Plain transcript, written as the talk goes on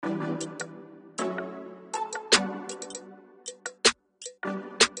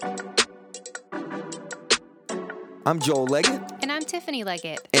I'm Joel Leggett, And I'm Tiffany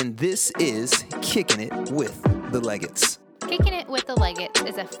Leggett. and this is Kicking It with the Leggetts. Kicking It with the Leggett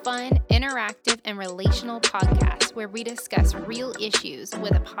is a fun, interactive, and relational podcast where we discuss real issues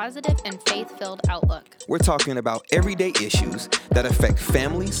with a positive and faith-filled outlook. We're talking about everyday issues that affect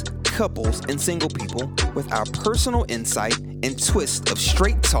families, couples, and single people with our personal insight and twist of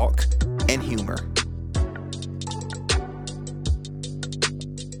straight talk and humor.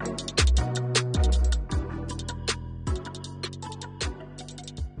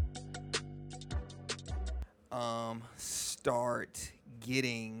 Start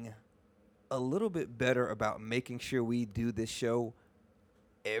getting a little bit better about making sure we do this show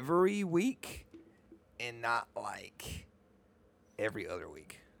every week and not like every other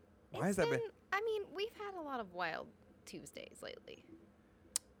week. Why has that been? I mean, we've had a lot of wild Tuesdays lately.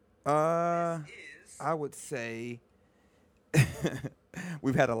 I would say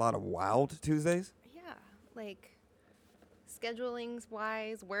we've had a lot of wild Tuesdays. Yeah, like schedulings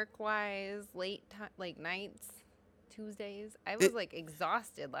wise, work wise, like nights, Tuesdays. I was like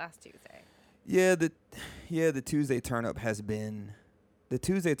exhausted last Tuesday. Yeah, the Tuesday turn up has been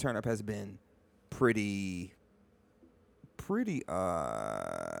pretty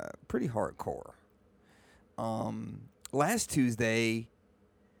hardcore. Last Tuesday,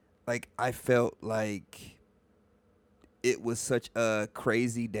 like I felt like it was such a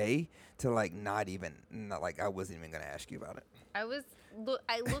crazy day to like not like I wasn't even gonna ask you about it. I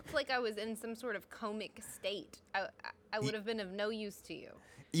looked like I was in some sort of comic state. I would have been of no use to you.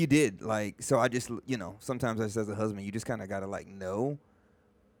 You did, like, so I just, sometimes as a husband, you just kind of got to, like, know.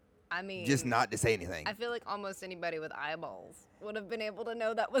 I mean, just not to say anything. I feel like almost anybody with eyeballs would have been able to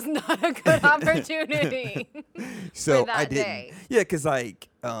know that was not a good opportunity So for that I didn't. day. Yeah, because, like,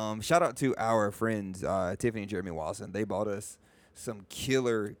 shout out to our friends, Tiffany and Jeremy Walson. They bought us some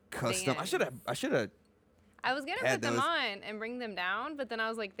killer custom. Man. I should have. I was going to put them on and bring them down, but then I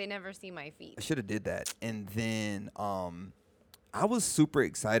was like, they never see my feet. I should have did that. And then I was super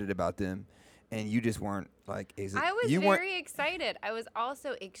excited about them, and you just weren't, like, I was very excited. I was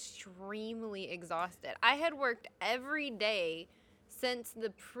also extremely exhausted. I had worked every day since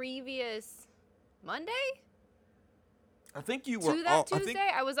the previous Monday. I think you were to that Tuesday.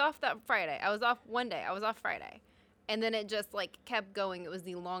 I was off that Friday. I was off one day. I was off Friday. And then it just, like, kept going. It was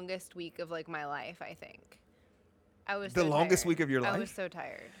the longest week of, like, my life, I think. I was the so longest tired. week of your life? I was so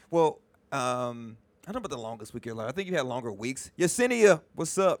tired. Well, I don't know about the longest week of your life. I think you had longer weeks. Yesenia,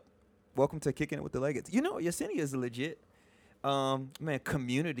 what's up? Welcome to Kicking It with the Leggets. You know, Yesenia is a legit,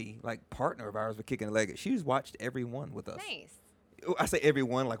 community, like, partner of ours with Kicking It Leggett. She's watched every one with us. Nice. I say every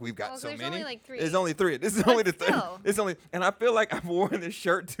one, like we've got so there's many. Only like 3. There's only 3. This is only the third. It's only, and I feel like I've worn this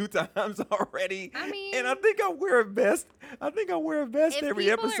shirt 2 times already. I mean, and I think I wear a vest. Every episode.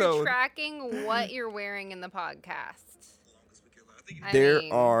 If people are tracking what you're wearing in the podcast, There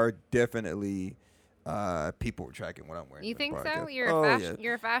are definitely people tracking what I'm wearing. You think so? Yeah.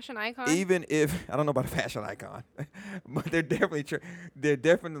 You're a fashion icon? Even if I don't know about a fashion icon, but they're definitely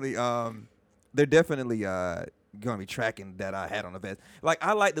gonna be tracking that I had on a vest. Like,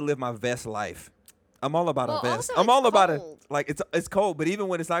 I like to live my vest life. I'm all about a vest. I'm all about it. Like, it's cold, but even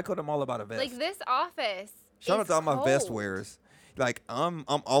when it's not cold, I'm all about a vest. Like, this office. Shout out to all my vest wearers. Like, I'm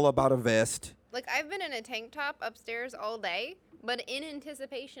all about a vest. Like, I've been in a tank top upstairs all day, but in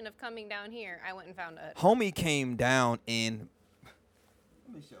anticipation of coming down here, I went and found a hoodie. Homie came down in.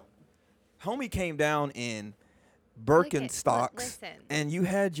 Let me show. Homie came down in Birkenstocks, and you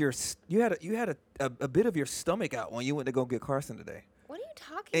had a bit of your stomach out when you went to go get Carson today. What are you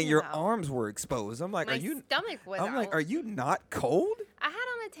talking about? And your arms were exposed. I'm like, My stomach was out. I'm like, are you not cold? I had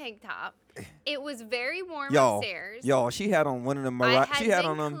on a tank top. It was very warm upstairs. Y'all, she had on one of them She had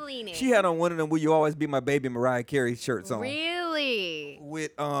on one of them "Will You Always Be My Baby" Mariah Carey shirts on. Really?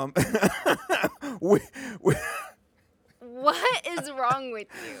 With What is wrong with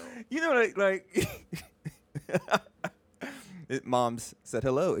you? You know, like Mom's said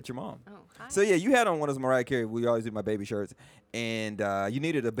hello. It's your mom. Oh, hi. So yeah, you had on one of those Mariah Carey "Will You Always Be My Baby" shirts, and you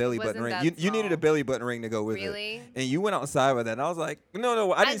needed a belly button ring. You needed a belly button ring to go with it. Really? And you went outside with that. And I was like,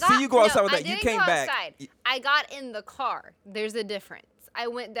 no, I didn't see you go outside with that. You came back. Outside. I got in the car. There's a difference. I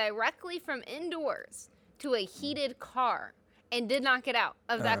went directly from indoors to a heated car and did not get out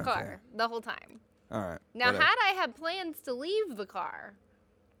of that car the whole time. All right. Now, had I had plans to leave the car,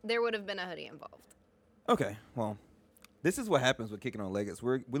 there would have been a hoodie involved. Okay, well, this is what happens with Kicking on Leggets.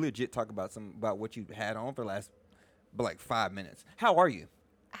 We legit talk about what you had on for the last, 5 minutes. How are you?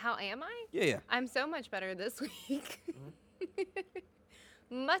 How am I? Yeah. I'm so much better this week.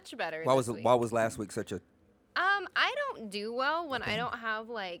 Much better. Why was last week such a? I don't do well when I don't have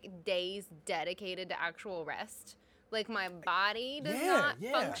like days dedicated to actual rest. Like my body does not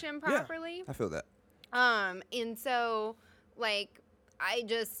function properly. Yeah. I feel that. And so like I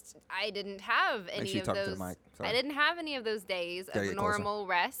didn't have any of those. I didn't have any of those days of normal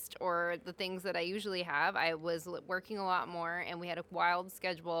rest or the things that I usually have. I was working a lot more, and we had a wild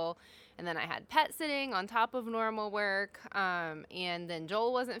schedule. And then I had pet sitting on top of normal work. And then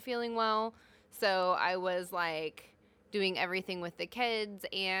Joel wasn't feeling well, so I was like doing everything with the kids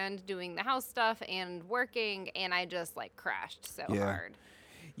and doing the house stuff and working, and I just like crashed so hard.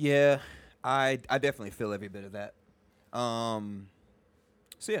 Yeah, I definitely feel every bit of that.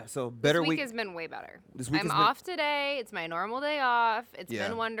 So better this week has been way better. I'm off today. It's my normal day off. It's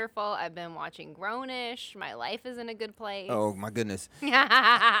been wonderful. I've been watching Grownish. My life is in a good place. Oh my goodness.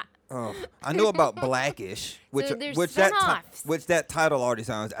 Oh, I know about Blackish, which that title already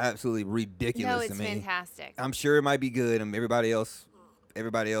sounds absolutely ridiculous to me. No, it's fantastic. I'm sure it might be good, and everybody else,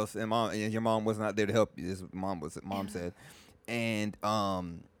 and your mom was not there to help you. This mom said, and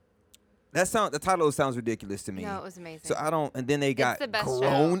the title sounds ridiculous to me. No, it was amazing. So I don't. And then they got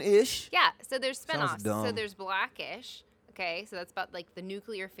Grown-ish. Yeah. So there's spinoffs. So there's Blackish. Okay. So that's about like the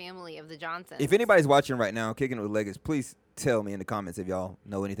nuclear family of the Johnsons. If anybody's watching right now, Kicking It with Leggets, please tell me in the comments if y'all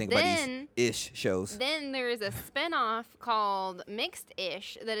know anything about these ish shows. Then there is a spinoff called Mixed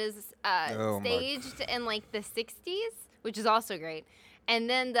Ish that is staged in like the 60s, which is also great. And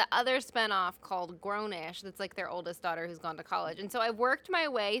then the other spinoff called Grownish, that's like their oldest daughter who's gone to college. And so I've worked my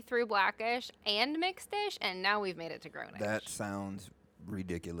way through Blackish and Mixed-ish, and now we've made it to Grownish. That sounds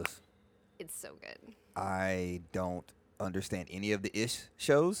ridiculous. It's so good. I don't understand any of the ish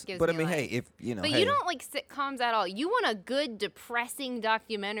shows, but I mean, hey, if you know. But you don't like sitcoms at all. You want a good, depressing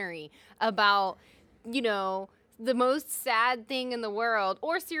documentary about, the most sad thing in the world,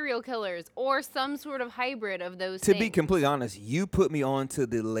 or serial killers, or some sort of hybrid of those things. To be completely honest, you put me on to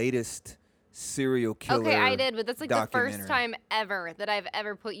the latest serial killer. Okay, I did, but that's like the first time ever that I've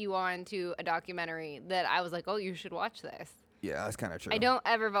ever put you on to a documentary that I was like, oh, you should watch this. Yeah, that's kind of true. I don't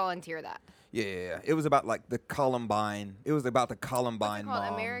ever volunteer that. Yeah. It was about like the Columbine. It was about the Columbine What's it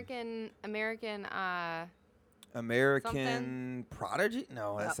called? American something? Prodigy?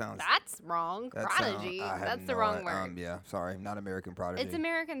 No, that sounds. That's wrong. Prodigy. That's the wrong word. Yeah, sorry, not American Prodigy. It's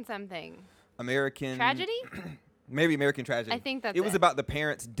American something. American Tragedy? Maybe American Tragedy. I think that's it. Was about the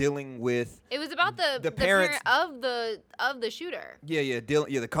parents dealing with. It was about the parent of the shooter. Yeah.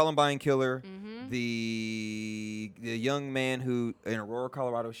 The Columbine killer. Mm-hmm. The young man who in Aurora,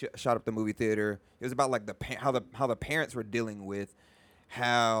 Colorado, shot up the movie theater. It was about like how the parents were dealing with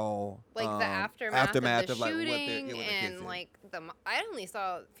how the aftermath of the shooting what and like I only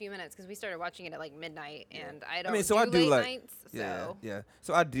saw a few minutes because we started watching it at like midnight and I don't. So I do late like nights. Yeah.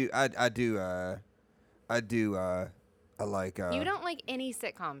 So I do. I like. You don't like any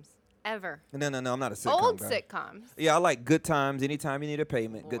sitcoms ever? No. I'm not a sitcom Old guy. sitcoms. Yeah, I like Good Times. Anytime you need a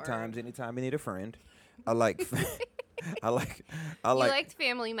payment. Lord. Good Times. Anytime you need a friend. I like. I like. You liked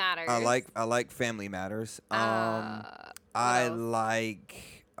Family Matters. I like Family Matters. I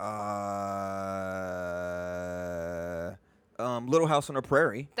like Little House on the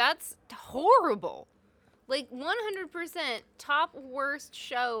Prairie. That's horrible. Like 100% top worst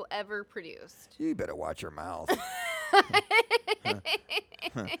show ever produced. You better watch your mouth. You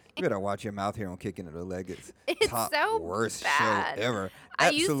better watch your mouth here on Kicking It with Leggets. It's top so worst bad. show ever. I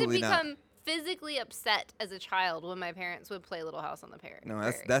Absolutely used to become physically upset as a child when my parents would play Little House on the Prairie.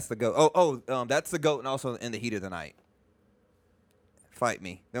 No, that's the goat. That's the goat, and also In the Heat of the Night. Fight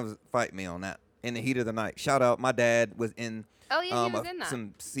me. Fight me on that. In the Heat of the Night. Shout out. My dad was in. Oh yeah, he was in that.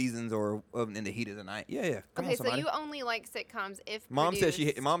 Some seasons or In the Heat of the Night. Yeah. Come on, so you only like sitcoms if Mom said you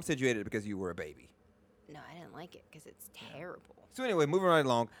hated it because you were a baby. No, I didn't like it because it's terrible. So anyway, moving right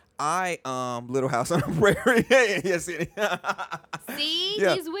along. Little House on the Prairie. Yes. See,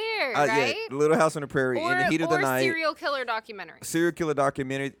 he's weird, right? Yeah, Little House on the Prairie. In the Heat of the Night. Or serial killer documentary.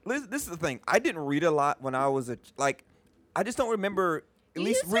 This is the thing. I didn't read a lot when I was I just don't remember. You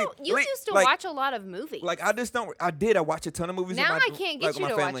used to watch a lot of movies. Like I just don't. I did. I watch a ton of movies. Now I can't get you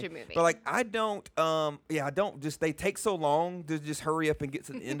to watch a movie. But I don't. I don't. Just they take so long to just hurry up and get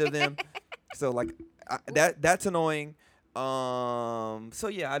to the end of them. So that's annoying. So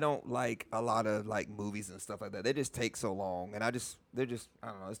yeah, I don't like a lot of movies and stuff like that. They just take so long, and they're just I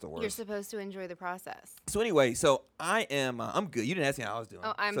don't know. It's the worst. You're supposed to enjoy the process. So anyway, I am. I'm good. You didn't ask me how I was doing.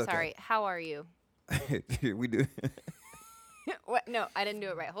 Oh, I'm sorry. How are you? We do. What? No, I didn't do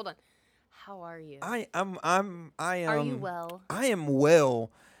it right. Hold on. How are you? I am. Are you well? I am well.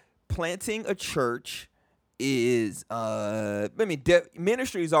 Planting a church is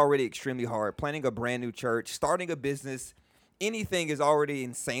ministry is already extremely hard. Planting a brand new church, starting a business, anything is already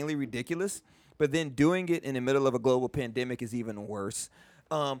insanely ridiculous. But then doing it in the middle of a global pandemic is even worse.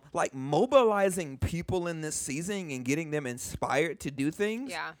 Like mobilizing people in this season and getting them inspired to do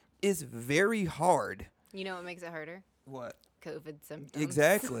things is very hard. You know what makes it harder? What? COVID symptoms.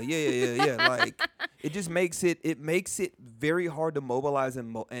 Exactly. Yeah. Like it just makes it very hard to mobilize and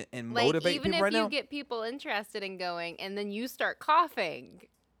motivate people right now. Even if you get people interested in going and then you start coughing,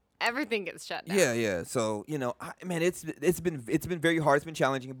 everything gets shut down. Yeah. So, it's been very hard. It's been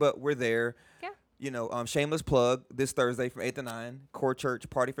challenging, but we're there. Yeah. Shameless plug, this Thursday from 8 to 9, Core Church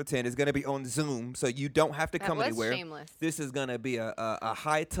Party for 10 is going to be on Zoom, so you don't have to come anywhere. Shameless. This is going to be a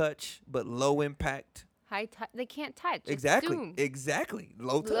high touch but low impact. High touch. They can't touch. Exactly. Zoom. Exactly.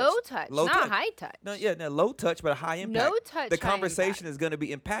 Low touch. Low touch. Not high touch. No, low touch, but a high impact. No touch. The conversation is going to be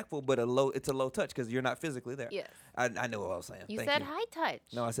impactful, but it's a low touch because you're not physically there. Yes. I know what I was saying. You said high touch.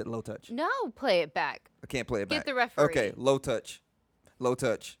 No, I said low touch. No, play it back. I can't play it back. Get the referee. Okay, low touch.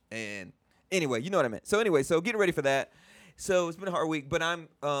 And anyway, you know what I meant. So anyway, getting ready for that. So it's been a hard week, but I'm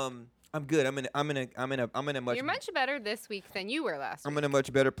good. I'm in a much. You're much better this week than you were last week. I'm in a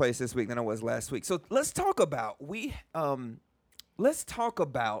much better place this week than I was last week. So let's talk about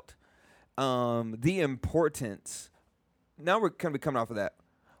the importance. Now we're going to be coming off of that.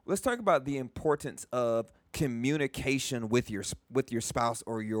 Let's talk about the importance of communication with your spouse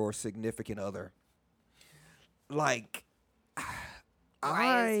or your significant other. Like,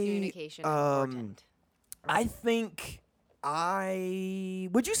 why is communication important? I think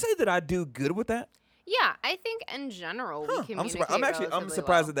would you say that I do good with that? Yeah, I think in general we communicate. I'm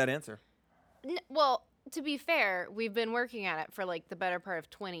surprised at that answer. Well, to be fair, we've been working at it for like the better part of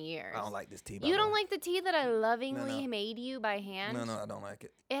 20 years. I don't like this tea. You don't like the tea that I lovingly made you by hand? No, I don't like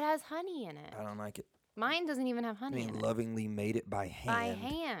it. It has honey in it. I don't like it. Mine doesn't even have honey in it. Lovingly made it by hand. By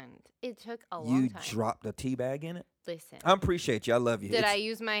hand. It took a long time. You dropped a tea bag in it? Listen. I appreciate you. I love you. Did I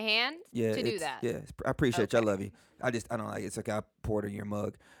use my hand to do that? Yeah, I appreciate you. I love you. I don't like it. It's like I poured in your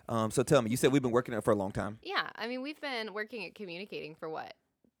mug. So tell me, you said we've been working on it for a long time. Yeah. I mean, we've been working at communicating for what?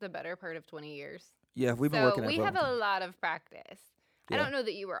 The better part of 20 years. Yeah, we've been working on it for a long time. We have a lot of practice. Yeah. I don't know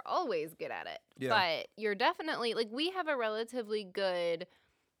that you were always good at it, but you're definitely, like, we have a relatively good,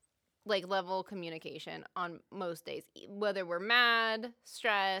 like, level of communication on most days. Whether we're mad,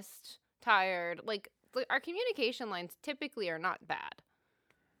 stressed, tired, like our communication lines typically are not bad.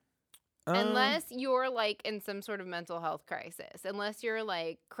 Unless you're, like, in some sort of mental health crisis. Unless you're,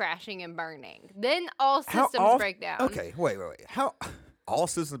 like, crashing and burning. Then all systems break down. Okay, wait. All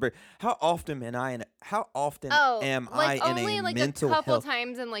systems break. How often am I in only a like mental a couple health?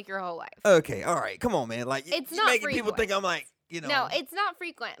 times in like your whole life. Okay, all right. Come on, man. Like, it's you're not making frequent. people think I'm like, No, it's not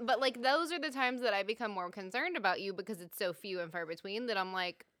frequent. But like those are the times that I become more concerned about you because it's so few and far between that I'm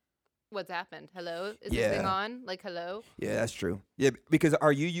like, what's happened? Hello? Is this thing on? Like, hello? Yeah, that's true. Yeah, because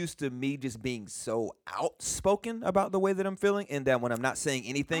are you used to me just being so outspoken about the way that I'm feeling and that when I'm not saying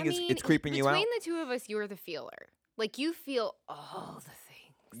anything, it's creeping you out? Between the two of us, you're the feeler. Like, you feel all the things.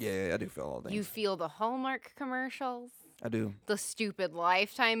 Yeah, I do feel all the things. You feel the Hallmark commercials. I do. The stupid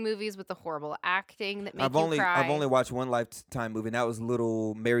Lifetime movies with the horrible acting that make you cry. I've only watched one Lifetime movie, and that was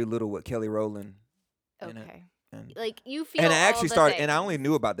Mary Little with Kelly Rowland. Okay. And like you feel. And I actually started, things. and I only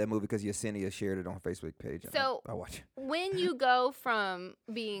knew about that movie because Yesenia shared it on her Facebook page. So I watch it. When you go from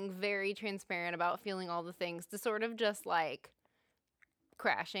being very transparent about feeling all the things to sort of just like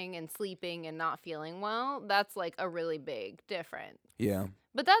crashing and sleeping and not feeling well, that's like a really big difference. Yeah.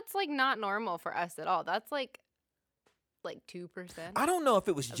 But that's like not normal for us at all. That's like 2%. I don't know if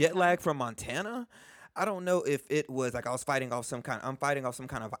it was jet lag from Montana. I don't know if it was like I'm fighting off some kind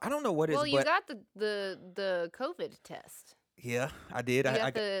of, I don't know what it is. Well, you got the COVID test. Yeah, I did.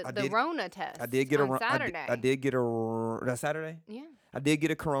 I got the Rona test. I did get on Saturday. I did get that Saturday? Yeah. I did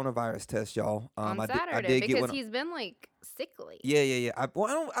get a coronavirus test, y'all. On Saturday, I did because he's been like sickly. Yeah.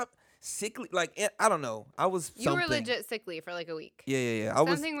 Sickly, like I don't know. I was. You were legit sickly for like a week. Yeah.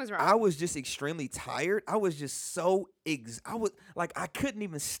 Something was wrong. I was just extremely tired. I was just so I couldn't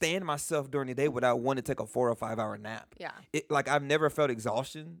even stand myself during the day without wanting to take a 4 or 5 hour nap. Yeah. I've never felt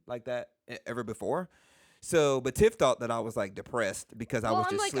exhaustion like that ever before. So, but Tiff thought that I was like depressed because I was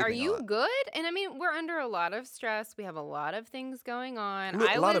just sleeping. Are you good? And I mean, we're under a lot of stress. We have a lot of things going on.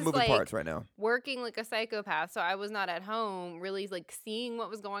 A lot of moving parts right now. Working like a psychopath, so I was not at home really like seeing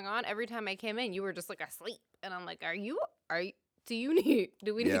what was going on. Every time I came in, you were just like asleep, and I'm like,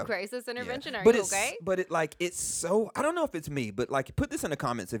 do we need crisis intervention? Yeah. Are you okay? But it's so, I don't know if it's me, but like put this in the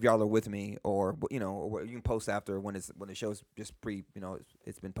comments if y'all are with me, or you can post after when the show's just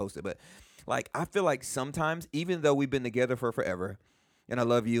it's been posted. But like I feel like sometimes, even though we've been together for forever, and I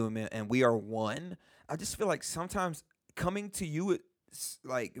love you and we are one, I just feel like sometimes coming to you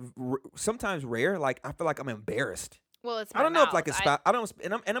sometimes rare. Like I feel like I'm embarrassed. Well, it's I don't know if like a spot. I don't,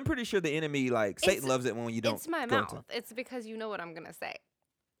 and I'm pretty sure the enemy, like Satan, loves it when you don't. It's my mouth. It's because you know what I'm gonna say.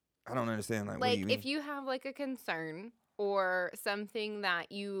 I don't understand. Like, what do you mean? If you have like a concern or something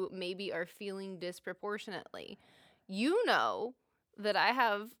that you maybe are feeling disproportionately, you know that I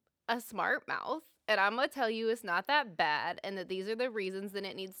have a smart mouth. And I'm going to tell you it's not that bad and that these are the reasons that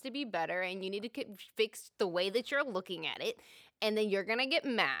it needs to be better and you need to fix the way that you're looking at it. And then you're going to get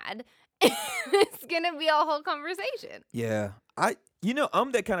mad. It's going to be a whole conversation. Yeah.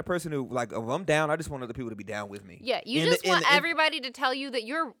 I'm that kind of person who, like, if I'm down, I just want other people to be down with me. Yeah, you just want everybody to tell you that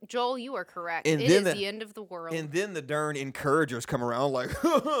Joel, you are correct. It is the end of the world. And then the darn encouragers come around like,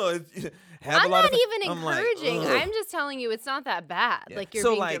 I'm not even encouraging. I'm just telling you it's not that bad. Yeah. Like, you're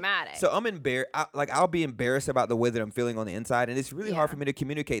being dramatic. So I'm embarrassed. I'll be embarrassed about the way that I'm feeling on the inside, and it's really hard for me to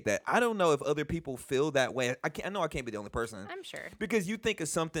communicate that. I don't know if other people feel that way. I know I can't be the only person. I'm sure. Because you think of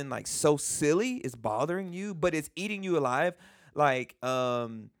something like so silly is bothering you, but it's eating you alive. Like,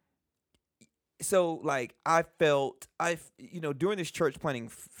 so like I felt during this church planting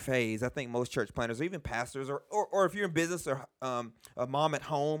phase, I think most church planters or even pastors or if you're in business or a mom at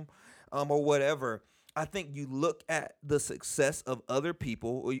home or whatever, I think you look at the success of other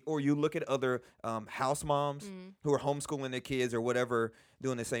people or you look at other house moms who are homeschooling their kids or whatever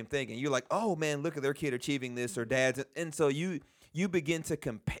doing the same thing, and you're like, oh man, look at their kid achieving this or dads, and so you begin to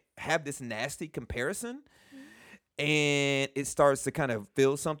have this nasty comparison. And it starts to kind of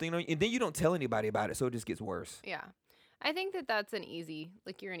feel something, and then you don't tell anybody about it, so it just gets worse. Yeah. I think that's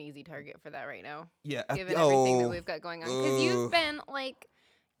you're an easy target for that right now. Yeah. Given everything that we've got going on. Because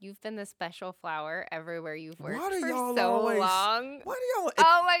you've been the special flower everywhere you've worked for so long. Why do y'all?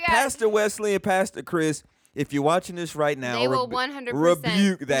 Oh my God. Pastor Wesley and Pastor Chris, if you're watching this right now, they will 100%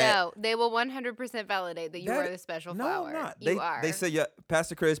 rebuke that. No, they will 100% validate that you are the special flower. No, I'm not. You are. They say, yeah,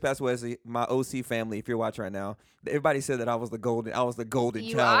 Pastor Chris, Pastor Wesley, my OC family. If you're watching right now, everybody said that I was the golden child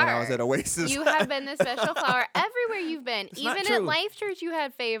when I was at Oasis. You have been the special flower everywhere you've been. Even at Life Church, you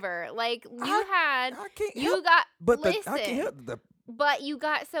had favor. Like I can't help But you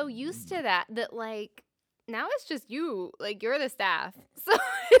got so used to that like. Now it's just you, like you're the staff, so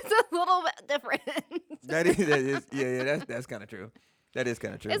it's a little bit different. That is, that's kind of true. That is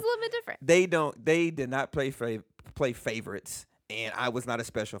kind of true. It's a little bit different. They did not play favorites, and I was not a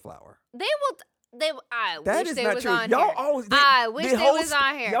special flower. I wish they was on here. I wish they was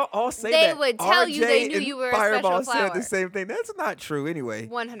on here. Y'all all say they that. would tell RJ you they knew you were a Fireball special flower. said the same thing. That's not true anyway.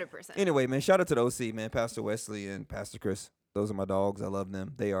 100%. Anyway, man, shout out to the OC, man, Pastor Wesley and Pastor Chris. Those are my dogs. I love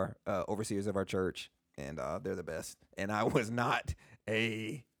them. They are overseers of our church. And they're the best. And I was not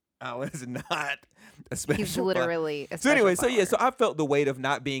a special. He's literally a special. So anyway, flower. so I felt the weight of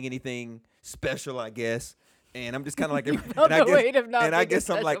not being anything special, I guess. And I'm just kind of like, I guess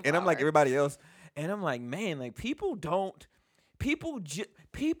I'm like, flower. and I'm like everybody else. And I'm like, man, like people don't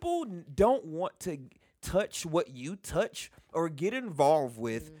want to touch what you touch or get involved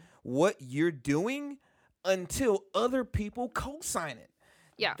with what you're doing until other people co-sign it.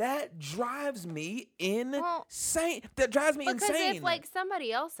 Yeah. That drives me insane. Because if like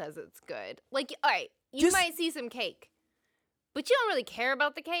somebody else says it's good, like, all right, you might see some cake, but you don't really care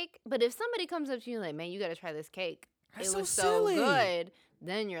about the cake. But if somebody comes up to you like, man, you got to try this cake. It was so good.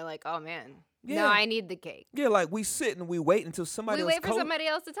 Then you're like, oh man, no, I need the cake. Yeah, like we sit and we wait until somebody else somebody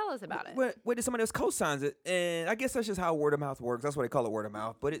else to tell us about it. Wait till somebody else co-signs it. And I guess that's just how word of mouth works. That's what they call it, word of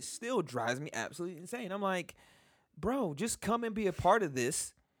mouth. But it still drives me absolutely insane. I'm like, bro, just come and be a part of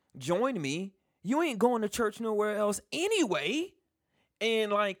this. Join me. You ain't going to church nowhere else anyway.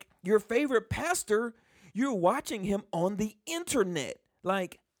 And like your favorite pastor, you're watching him on the internet.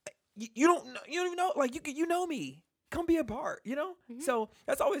 Like you don't even know. Like you know me. Come be a part. You know. Mm-hmm. So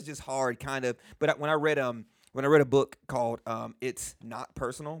that's always just hard, kind of. But when I read a book called "It's Not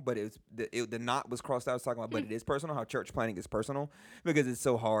Personal," but the not was crossed out. I was talking about, but it is personal. How church planning is personal because it's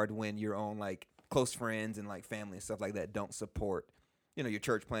so hard when your own like close friends and like family and stuff like that don't support. Your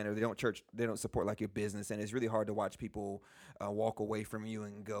church planner, they don't support like your business, and it's really hard to watch people walk away from you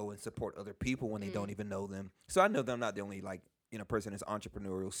and go and support other people when they don't even know them. So I know that I'm not the only person in this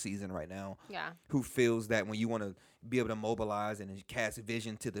entrepreneurial season right now. Yeah. Who feels that when you want to be able to mobilize and cast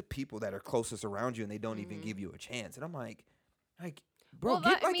vision to the people that are closest around you, and they don't even give you a chance. And I'm like, bro,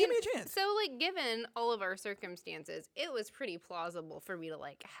 give me a chance. So like, given all of our circumstances, it was pretty plausible for me to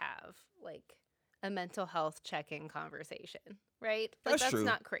like have like a mental health check-in conversation, right? Like, that's true.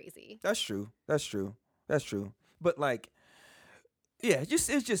 Not crazy. That's true. But like, yeah,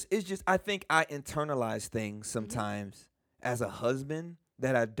 it's just. I think I internalize things sometimes as a husband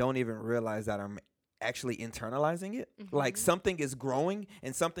that I don't even realize that I'm actually internalizing it. Like something is growing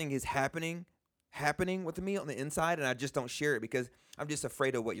and something is happening with me on the inside, and I just don't share it because I'm just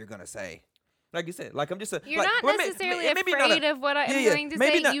afraid of what you're gonna say. Like you said, like I'm just you're not necessarily afraid of what I'm going to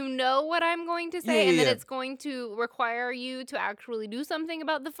say. You know what I'm going to say, and that it's going to require you to actually do something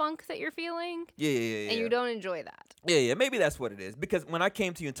about the funk that you're feeling. Yeah. And you don't enjoy that. Yeah. Maybe that's what it is. Because when I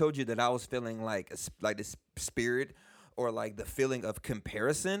came to you and told you that I was feeling like this spirit or like the feeling of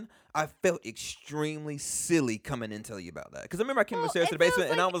comparison, I felt extremely silly coming and tell you about that. Because I remember I came upstairs to the basement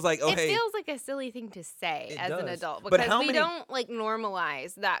and I was like, it feels like a silly thing to say as an adult because we don't like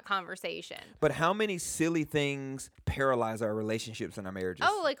normalize that conversation. But how many silly things paralyze our relationships and our marriages?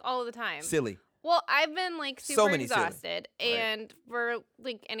 Oh, like all the time. Silly. Well, I've been like super exhausted. Silly. And for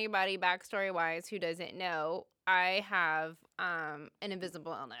like anybody backstory wise who doesn't know, I have an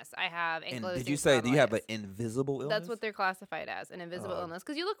invisible illness. I have ankylosing spondylitis. Did you say, do you have an invisible illness? That's what they're classified as, an invisible illness,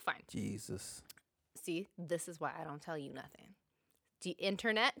 because you look fine. Jesus. See, this is why I don't tell you nothing.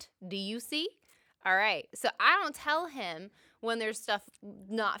 Internet, do you see? All right. So I don't tell him when there's stuff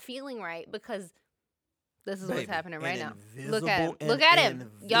not feeling right because this is what's happening right now. Look at him. Look at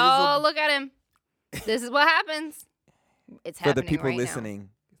him. Y'all, look at him. This is what happens. It's happening right now. For the people listening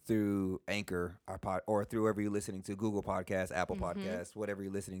through Anchor or through wherever you're listening to, Google Podcasts, Apple Podcasts, whatever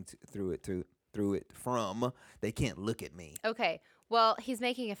you're listening to through it from, they can't look at me. Okay. Well, he's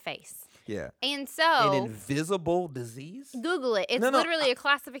making a face. Yeah. And so an invisible disease? Google it. It's literally a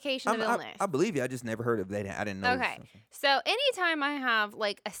classification of illness. I believe you. I just never heard of it. I didn't know. Okay. So anytime I have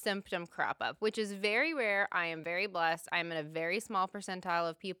like a symptom crop up, which is very rare, I am very blessed. I'm in a very small percentile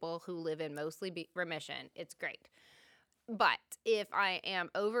of people who live in mostly remission. It's great. But if I am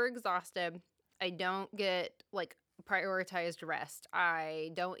overexhausted, I don't get like prioritized rest.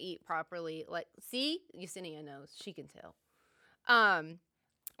 I don't eat properly. Like, see, Yesenia knows. She can tell.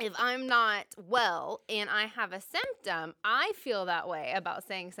 If I'm not well and I have a symptom, I feel that way about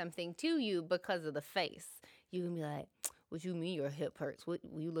saying something to you because of the face. You can be like, "What you mean your hip hurts? What,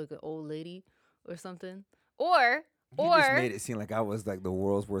 you look an old lady or something?" Or you just made it seem like I was like the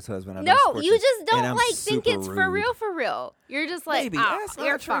world's worst husband. No, you just don't like think it's rude. For real. You're just like, baby,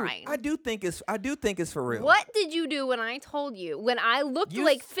 you're fine. I do think it's for real. What did you do when I told you? When I looked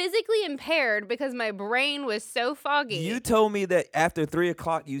like physically impaired because my brain was so foggy. You told me that after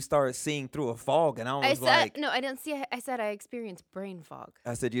 3:00 you started seeing through a fog, and I said, no, I didn't see. I said I experienced brain fog.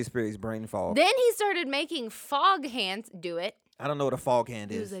 I said you experienced brain fog. Then he started making fog hands. Do it. I don't know what a fog hand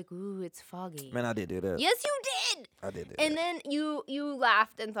is. He was like, "Ooh, it's foggy." Man, I did do that. Yes, you did. I did do and then you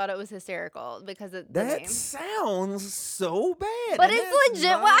laughed and thought it was hysterical because of the name. That sounds so bad. But it's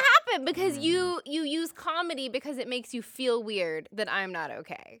legit what happened because you use comedy because it makes you feel weird that I'm not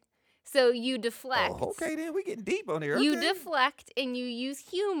okay. So you deflect. Oh, okay, then we getting deep on here. You deflect and you use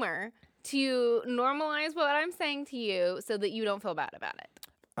humor to normalize what I'm saying to you so that you don't feel bad about it.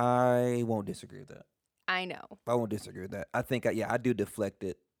 I won't disagree with that. I know. I won't disagree with that. I think, I do deflect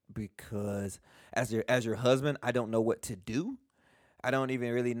it because as your husband, I don't know what to do. I don't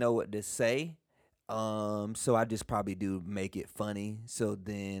even really know what to say. So I just probably do make it funny. So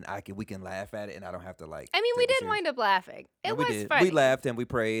then we can laugh at it, and I don't have to like. I mean, we did wind up laughing. It was funny. We laughed and we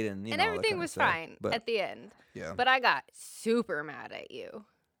prayed, and everything was fine at the end. Yeah. But I got super mad at you.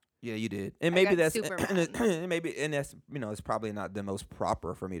 Yeah, you did, and maybe that's maybe, and that's it's probably not the most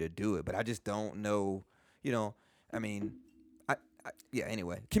proper for me to do it, but I just don't know. I mean,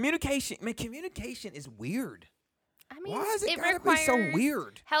 anyway, communication is weird. I mean, why is it gotta be so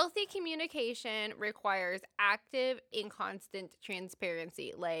weird? Healthy communication requires active and constant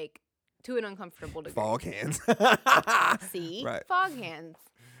transparency, like to an uncomfortable degree. Fog hands. See? Right. Fog hands.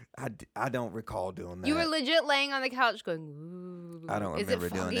 I don't recall doing that. You were legit laying on the couch going, ooh. I don't remember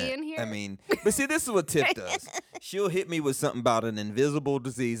doing that. In here? I mean, but see, this is what Tiff does. She'll hit me with something about an invisible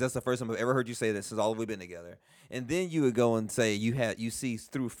disease. That's the first time I've ever heard you say this since all we've been together. And then you would go and say you see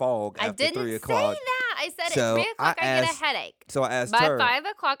through fog after 3:00. I didn't say that. I said at 3:00 I get a headache. So I asked her. By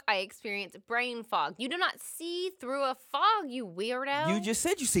 5:00 I experience brain fog. You do not see through a fog, you weirdo. You just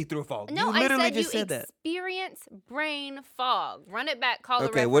said you see through a fog. No, you literally I said just said that. Experience brain fog. Run it back. Call the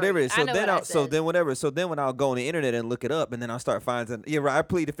referee. Okay, whatever it is. So then when I'll go on the internet and look it up, and then I'll start finding. Yeah, right. I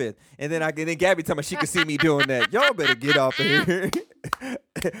plead the fifth, and then Gabby told me she could see me doing that. Y'all better get off of here.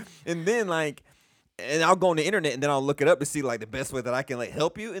 And then and I'll go on the internet and then I'll look it up to see like the best way that I can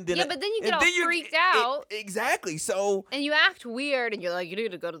help you. And then but then you get all freaked out. Exactly. So and you act weird and you're like, you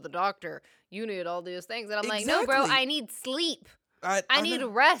need to go to the doctor. You need all these things. And I'm like, no, bro, I need sleep. I need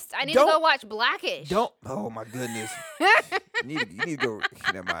rest. I need to go watch Blackish. Oh my goodness. you need to go.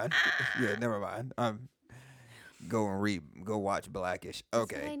 Never mind. Yeah, never mind. go watch Blackish.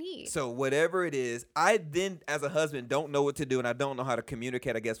 Okay. That's what I need. So whatever it is, I then as a husband don't know what to do, and I don't know how to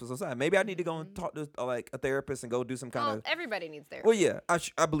communicate, I guess, with society. Maybe I need to go and talk to like a therapist and go do some kind of. Everybody needs therapy. Well, yeah,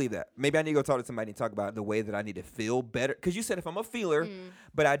 I believe that. Maybe I need to go talk to somebody and talk about the way that I need to feel better. Because you said if I'm a feeler,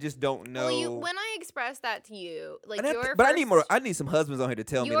 but I just don't know. Well, when I express that to you, like I need some husbands on here to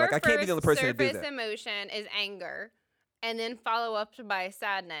tell me. Like I can't be the only person to do that. Your surface emotion is anger. And then follow up by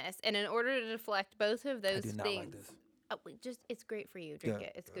sadness. And in order to deflect both of those things. Like this. It's great for you. Drink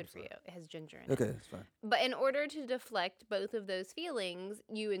it. It's good for you. It has ginger in it. Okay, that's fine. But in order to deflect both of those feelings,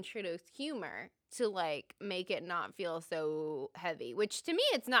 you introduce humor to like make it not feel so heavy, which to me,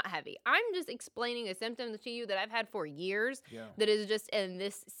 it's not heavy. I'm just explaining a symptom to you that I've had for years that is just in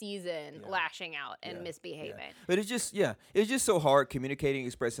this season lashing out and misbehaving. Yeah. But it's just so hard communicating,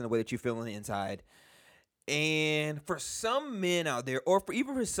 expressing the way that you feel on the inside. And for some men out there, or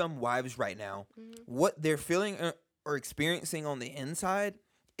even for some wives right now, what they're feeling or experiencing on the inside,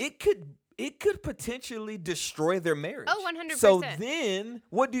 it could potentially destroy their marriage. Oh, 100%. So then,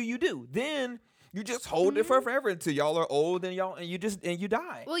 what do? Then you just hold it for forever until y'all are old and you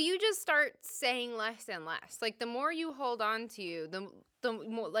die. Well, you just start saying less and less. Like the more you hold on to, the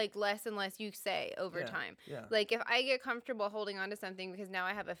more like less and less you say over time. Yeah. Like if I get comfortable holding on to something because now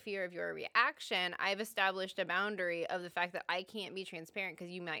I have a fear of your reaction, I've established a boundary of the fact that I can't be transparent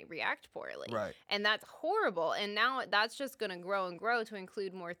because you might react poorly. Right. And that's horrible. And now that's just going to grow and grow to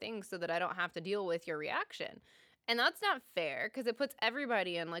include more things so that I don't have to deal with your reaction. And that's not fair because it puts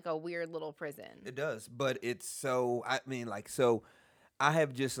everybody in like a weird little prison. It does. But it's so, I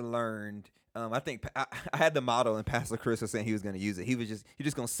have just learned, I think I had the motto and Pastor Chris was saying he was going to use it. You're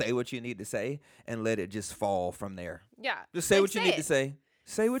just going to say what you need to say and let it just fall from there. Yeah. Just say what you need to say.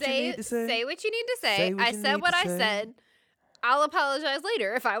 Say what you need to say. Say what you need to say. I said what I said. I'll apologize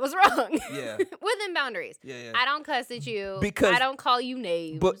later if I was wrong. Yeah. Within boundaries. Yeah. I don't cuss at you. Because I don't call you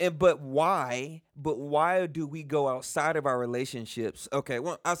names. But why? But why do we go outside of our relationships? Okay,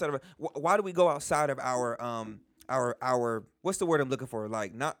 well, why do we go outside of our what's the word I'm looking for?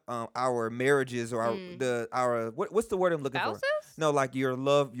 Like not our marriages or what's the word I'm looking Spouses? for? No, like your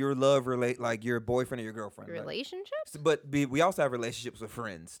love relate like your boyfriend or your girlfriend. Relationships? But we also have relationships with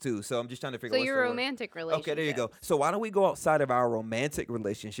friends too. So I'm just trying to figure out. So your romantic relationship. Okay, there you go. So why don't we go outside of our romantic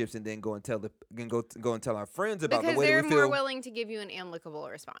relationships and then go and tell our friends about the way they're we feel? More willing to give you an amicable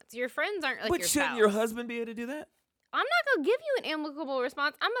response. Your friends aren't like your spouse. But shouldn't your husband be able to do that? I'm not going to give you an amicable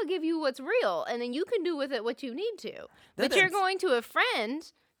response. I'm going to give you what's real, and then you can do with it what you need to. But you're going to a friend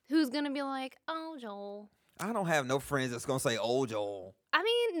who's going to be like, oh, Joel. I don't have no friends that's going to say, oh, Joel. I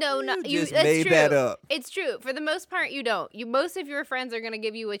mean, no. You just made that up. It's true. For the most part, you don't. Most of your friends are going to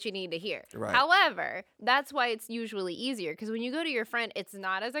give you what you need to hear. Right. However, that's why it's usually easier. Because when you go to your friend, it's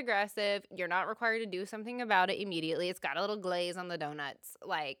not as aggressive. You're not required to do something about it immediately. It's got a little glaze on the donuts.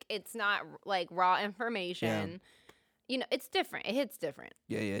 Like, it's not, like, raw information. Yeah. You know, it's different. It hits different.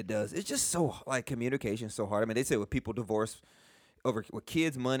 Yeah, it does. It's just so, like, communication's so hard. I mean, they say with people divorce over with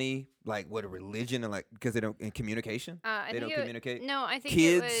kids, money, like what a religion, and like because they don't in communication. They don't communicate. No, I think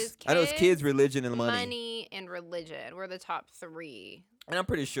kids. It was kids. I know it's kids, religion, and money. Money and religion were the top three. And I'm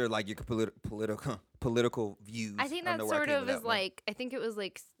pretty sure like your political views. I think that sort of is like I think it was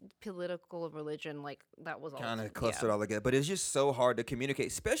like political religion, like that was all kind of clustered all together. But it's just so hard to communicate,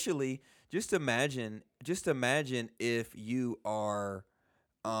 especially just imagine if you are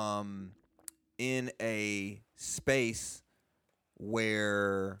in a space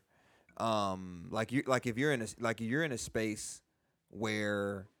where if you're in a space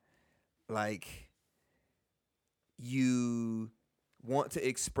where like you want to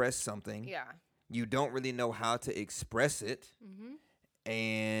express something, you don't really know how to express it,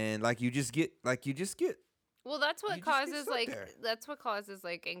 and you just get well, that's what causes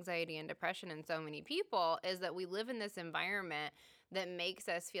like anxiety and depression in so many people is that we live in this environment that makes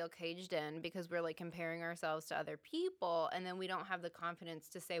us feel caged in because we're like comparing ourselves to other people, and then we don't have the confidence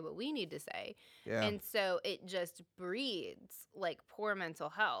to say what we need to say. Yeah. And so it just breeds like poor mental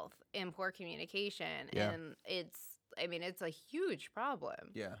health and poor communication. Yeah. And it's a huge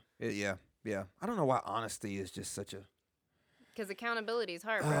problem. Yeah. Yeah. I don't know why honesty is just such a... Because accountability is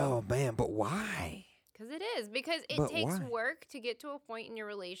hard, bro. Oh, man, but why? Because it is. Because it takes work to get to a point in your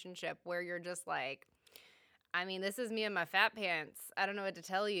relationship where you're just like, I mean, this is me in my fat pants. I don't know what to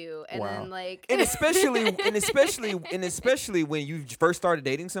tell you. And then like and especially when you first started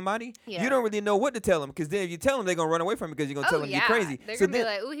dating somebody, you don't really know what to tell them because then if you tell them they're gonna run away from you because you're gonna tell them you're crazy. They're gonna be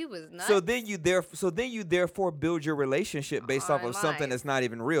like, "Ooh, he was nuts." So then you therefore build your relationship based off of something that's not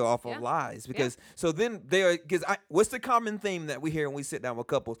even real, off of lies. Because so then what's the common theme that we hear when we sit down with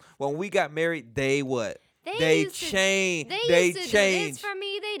couples? When we got married, they what? They changed. They used to do this for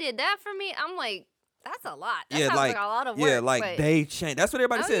me. They did that for me. I'm like, that's a lot. That sounds like a lot of work. Yeah, like they changed. That's what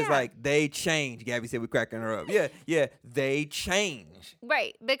everybody says. Yeah. Like they changed. Gabby said we're cracking her up. Yeah, they changed.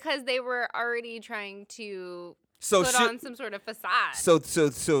 Right, because they were already trying to put on some sort of facade.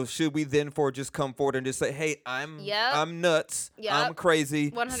 So should we then just come forward and just say, hey, I'm nuts. Yep. I'm crazy.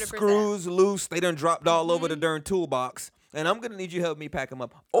 100%. Screws loose. They done dropped all over the darn toolbox. And I'm gonna need you to help me pack them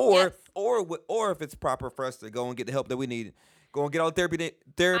up. Or if it's proper for us to go and get the help that we need. Go and get all the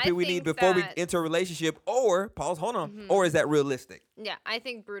therapy we need before we enter a relationship. Or, pause, hold on. Mm-hmm. Or is that realistic? Yeah, I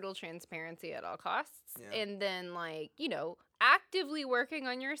think brutal transparency at all costs. Yeah. And then, actively working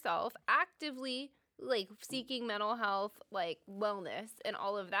on yourself, actively, seeking mental health, wellness and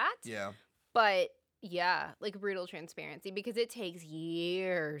all of that. Yeah. But, yeah, brutal transparency because it takes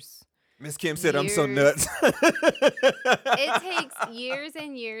years. Miss Kim said, I'm so nuts. It takes years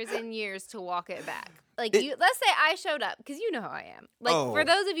and years and years to walk it back. Let's say I showed up, because you know how I am. For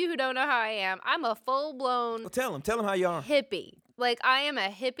those of you who don't know how I am, I'm a full-blown... Well, tell them how you are. Hippie. I am a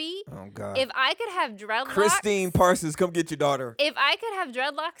hippie. Oh, God. If I could have dreadlocks... Christine Parsons, come get your daughter. If I could have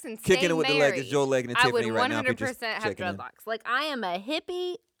dreadlocks and stay kicking it with married, the leg. It's Joel Leggett and Tiffany right now. I would 100% have dreadlocks. I am a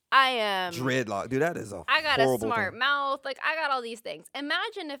hippie. I am... Dreadlock. Dude, that is I got a smart mouth. I got all these things.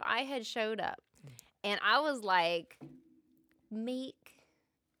 Imagine if I had showed up and I was meek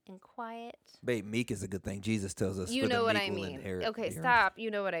and quiet. Babe, meek is a good thing. Jesus tells us. You know what I mean. Okay, stop. You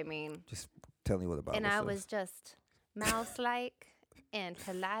know what I mean. Just tell me what the Bible says. And I was just mouse-like and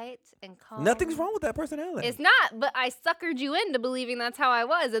polite and calm. Nothing's wrong with that personality. It's not, but I suckered you into believing that's how I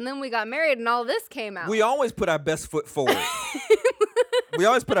was, and then we got married and all this came out. We always put our best foot forward. We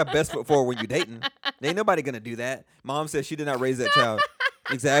always put our best foot forward when you're dating. Ain't nobody going to do that. Mom says she did not raise that child.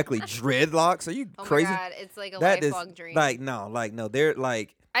 Exactly. Dreadlocks? Are you crazy? Oh, my God. It's a lifelong dream. No. They're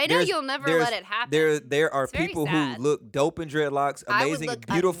I know you'll never let it happen. There are people who look dope in dreadlocks, amazing,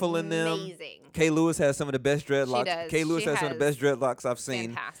 beautiful in them. Amazing. Kay Lewis has some of the best dreadlocks. She does. Kay Lewis has some of the best dreadlocks I've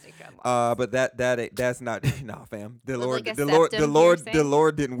seen. Fantastic dreadlocks. But that's not fam. The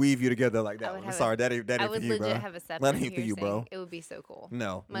Lord didn't weave you together like that. I'm sorry, that ain't for you, bro. I would legit have a septum piercing. For you, bro. It would be so cool.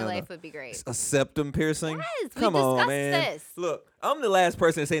 No, my life would be great. A septum piercing? Yes, come on, man. This. Look, I'm the last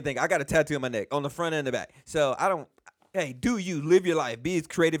person to say anything. I got a tattoo on my neck, on the front and the back. So I don't. Hey, do you live your life? Be as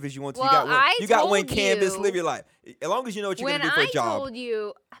creative as you want to. Well, you got one canvas. Live your life. As long as you know what you're going to do for a job. When I told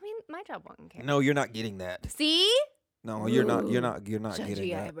you, my job wasn't canvas. No, you're not getting that. See? No, you're not. You're not getting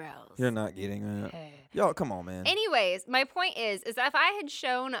that. Eyebrows. You're not getting that. Y'all, come on, man. Anyways, my point is if I had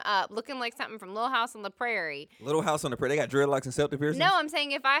shown up looking like something from Little House on the Prairie. Little House on the Prairie. They got dreadlocks and septum piercings? No, I'm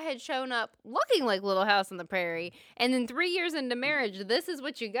saying if I had shown up looking like Little House on the Prairie, and then 3 years into marriage, this is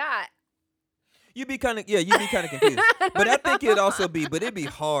what you got. You'd be kind of confused. But I think it'd be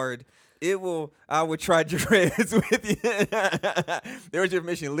hard. I would try dreads with you. There's your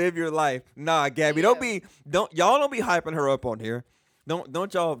mission. Live your life. Nah, Gabby, y'all don't be hyping her up on here. No.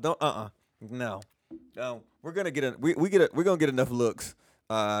 We're gonna get enough looks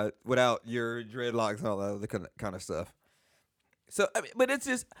without your dreadlocks and all that other kind of stuff. So,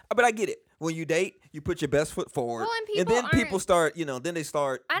 but I get it. When you date, you put your best foot forward, and then people start, then they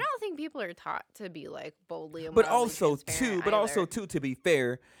start. I don't think people are taught to be boldly and But also too, to be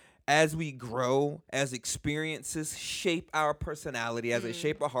fair, as we grow, as experiences shape our personality, as they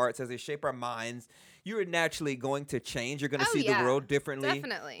shape our hearts, as they shape our minds, you're naturally going to change. You're going to see the world differently.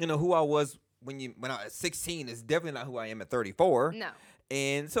 Definitely. Who I was when I was 16 is definitely not who I am at 34. No.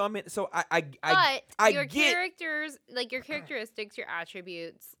 And so your characters, your characteristics, your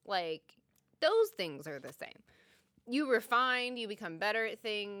attributes, those things are the same. You refine, you become better at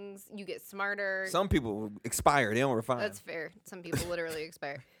things, you get smarter. Some people expire, they don't refine. That's fair. Some people literally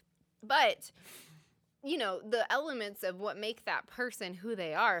expire. But, the elements of what make that person who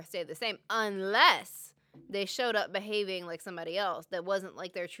they are stay the same unless they showed up behaving like somebody else that wasn't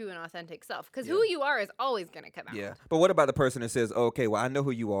their true and authentic self. Because who you are is always going to come out. Yeah. But what about the person that says, okay, well, I know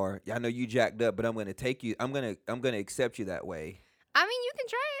who you are. I know you jacked up, but I'm going to take you. I'm going to accept you that way. You can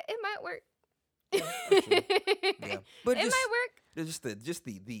try it. It might work. Yeah. But it might work. Just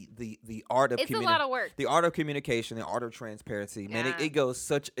the art of it's a lot of work. The art of communication, the art of transparency. Yeah. Man, it goes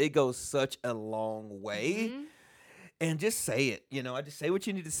such a long way. Mm-hmm. And just say it. I just say what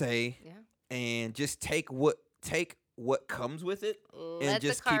you need to say. Yeah. And just take what comes with it, and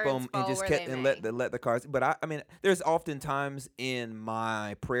just keep them, and just let the cards. But there's often times in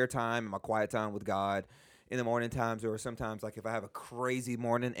my prayer time, in my quiet time with God, in the morning times, or sometimes if I have a crazy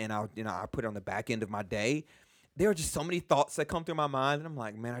morning and I put it on the back end of my day, there are just so many thoughts that come through my mind, and I'm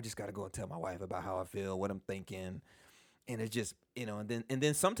like, man, I just got to go and tell my wife about how I feel, what I'm thinking, and it's just and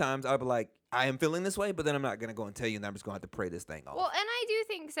then sometimes I'll be like, I am feeling this way, but then I'm not going to go and tell you, and I'm just going to have to pray this thing off. Well, and I do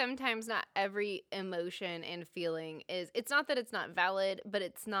think sometimes not every emotion and feeling it's not that it's not valid, but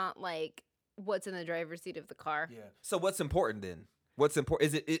it's not like what's in the driver's seat of the car. Yeah. So what's important then? What's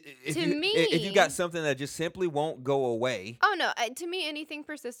important? Is it if you got something that just simply won't go away? Oh, no. To me, anything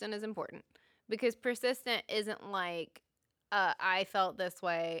persistent is important because persistent isn't like, I felt this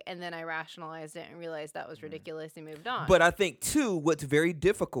way, and then I rationalized it and realized that was ridiculous and moved on. But I think, too, what's very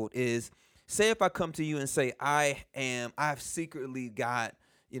difficult is, say if I come to you and say, I've secretly got,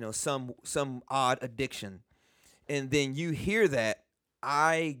 some odd addiction, and then you hear that,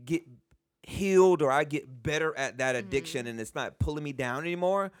 I get healed or I get better at that addiction and it's not pulling me down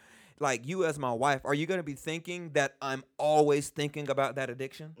anymore. Like, you as my wife, are you going to be thinking that I'm always thinking about that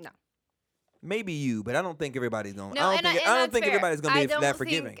addiction? No. Maybe you, but I don't think everybody's going. No, I don't think everybody's going to be that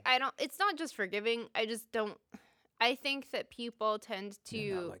forgiving. It's not just forgiving. I just don't. I think that people tend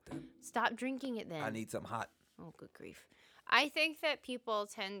to like that. Stop drinking it. Then I need something hot. Oh, good grief! I think that people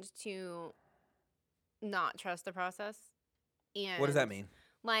tend to not trust the process. And what does that mean?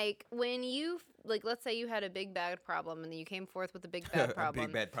 Like when let's say you had a big bad problem and then you came forth with a big bad problem.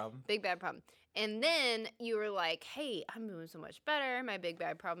 Big bad problem. Big bad problem. And then you were like, hey, I'm doing so much better. My big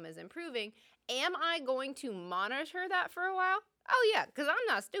bad problem is improving. Am I going to monitor that for a while? Oh, yeah, because I'm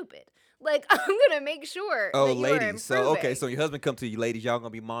not stupid. Like, I'm going to make sure that you are improving. So your husband come to you, ladies, y'all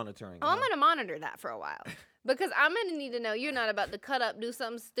going to be monitoring. I'm going to monitor that for a while because I'm going to need to know you're not about to cut up, do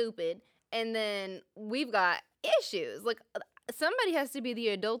something stupid, and then we've got issues. Like, somebody has to be the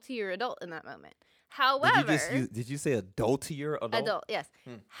adultier adult in that moment. However, did you say adultier adult? Adult, yes.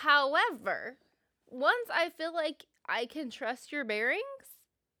 However, once I feel like I can trust your bearings,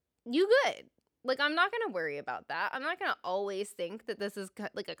 you good. Like, I'm not going to worry about that. I'm not going to always think that this is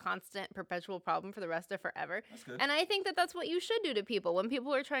like a constant, perpetual problem for the rest of forever. That's good. And I think that that's what you should do to people. When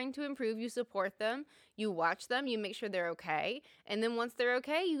people are trying to improve, you support them, you watch them, you make sure they're okay. And then once they're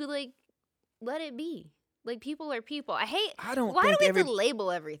okay, you like let it be. Like, people are people. Why do we have to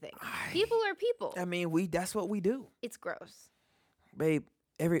label everything? People are people. I mean, that's what we do. It's gross. Babe,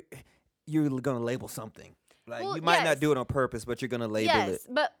 you're going to label something. Like, you might not do it on purpose, but you're going to label it. Yes,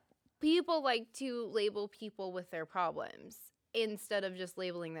 but people like to label people with their problems instead of just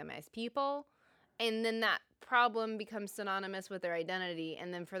labeling them as people. And then that problem becomes synonymous with their identity.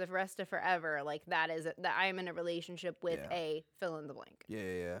 And then for the rest of forever, like, that I'm in a relationship with a fill in the blank.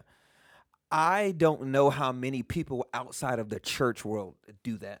 Yeah. I don't know how many people outside of the church world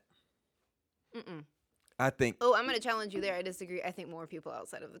do that. I think. Oh, I'm going to challenge you there. I disagree. I think more people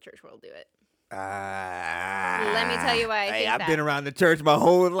outside of the church world do it. Let me tell you why I think I've been around the church my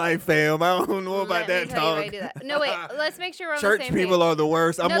whole life, fam. I don't know about that talk. No, wait. Let's make sure we're on church the same page. Church people are the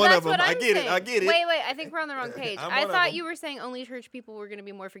worst. I'm one of them. I get it. Wait. I think we're on the wrong page. I thought you were saying only church people were going to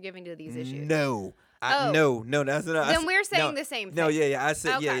be more forgiving to these issues. No. No, that's not. Then we're saying the same thing. No, yeah. I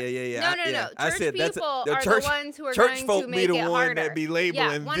said, okay. yeah. No. I said people are the ones who are going to make it harder. Church folk be the one that be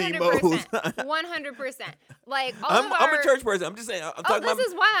labeling the most. 100%. Like, I'm a church person. I'm just saying. I'm talking this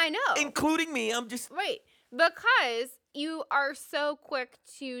is why I know. Including me. I'm just. Wait. Because you are so quick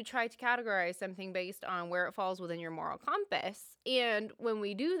to try to categorize something based on where it falls within your moral compass. And when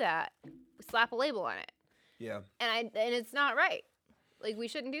we do that, we slap a label on it. Yeah. And it's not right. Like, we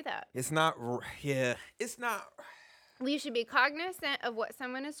shouldn't do that. It's not. Yeah. It's not. We should be cognizant of what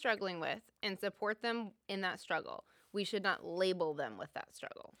someone is struggling with and support them in that struggle. We should not label them with that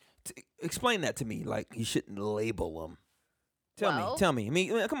struggle. Explain that to me. Like, you shouldn't label them. Tell me. I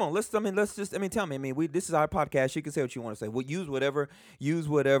mean, come on. Tell me. I mean, this is our podcast. You can say what you want to say. We'll use whatever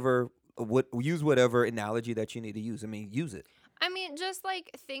analogy that you need to use. I mean, use it. I mean, just like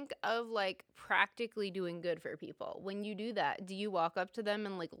think of like practically doing good for people. When you do that, do you walk up to them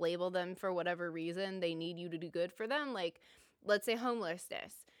and like label them for whatever reason they need you to do good for them? Like, let's say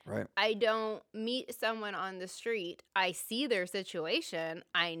homelessness. Right. I don't meet someone on the street. I see their situation.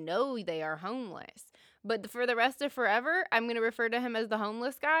 I know they are homeless. But for the rest of forever, I'm going to refer to him as the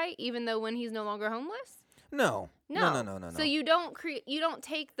homeless guy, even though when he's no longer homeless? No. So you don't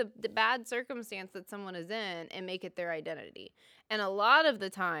take the bad circumstance that someone is in and make it their identity. And a lot of the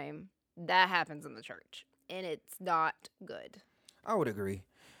time, that happens in the church. And it's not good. I would agree.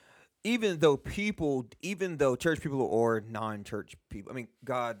 Even though church people or non-church people, I mean,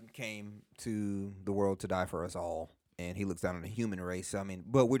 God came to the world to die for us all. And he looks down on the human race. I mean,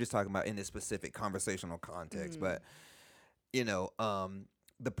 but we're just talking about in this specific conversational context. But,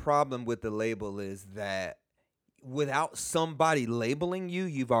 the problem with the label is that without somebody labeling you,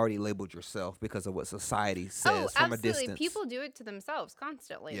 you've already labeled yourself because of what society says from a distance. People do it to themselves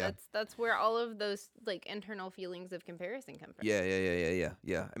constantly. Yeah. That's where all of those like internal feelings of comparison come from. Yeah.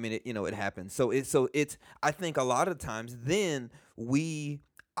 I mean, it happens. So it's I think a lot of times then we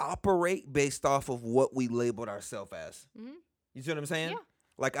operate based off of what we labeled ourselves as. Mm-hmm. You see what I'm saying? Yeah.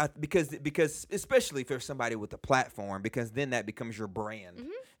 Like because especially if there's somebody with a platform, because then that becomes your brand. Mm-hmm.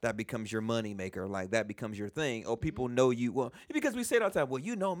 That becomes your money maker. Like that becomes your thing. Or people know you. Well, because we say it all the time. Well,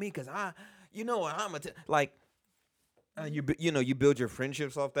 you know me because I'm you build your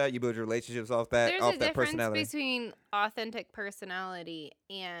friendships off that. You build your relationships off that. There's off a that difference personality. between authentic personality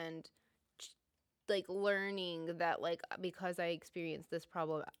and like learning that like because I experienced this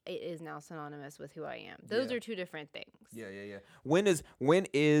problem, it is now synonymous with who I am. Those are two different things. Yeah. When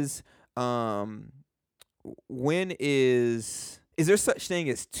is there such thing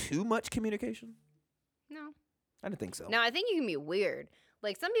as too much communication? No. I didn't think so. No, I think you can be weird.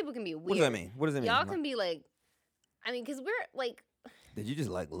 Like some people can be weird. What does that mean? Y'all can be like, I mean, because we're like. Did you just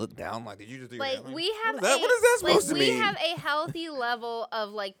like look down? Like, did you just do like that? We have what is that supposed to mean? We have a healthy level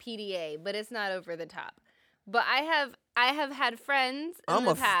of like PDA, but it's not over the top. But I have had friends in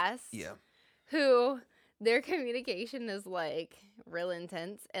the past who their communication is like real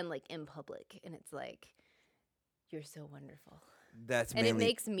intense and like in public, and it's like you're so wonderful. It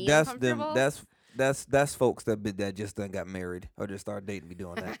makes me uncomfortable. That's folks that just done got married or just started dating me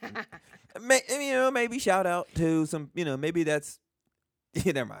doing that. Maybe shout out to some. Maybe that's.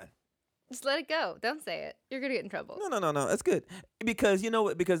 Yeah, never mind. Just let it go. Don't say it. You're gonna get in trouble. No. That's good because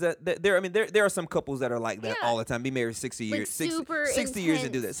because there are some couples that are like that all the time. Be married 60 years, super 60 years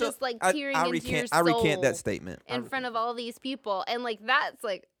and do that. So just like peering into your soul I recant that statement in front of all these people, and like that's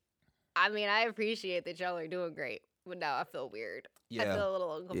like, I mean, I appreciate that y'all are doing great, but now I feel weird. Yeah. I feel a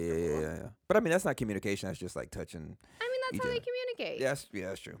little uncomfortable. Yeah. But I mean, that's not communication. That's just like touching. I mean, that's how they communicate. Yes, yeah,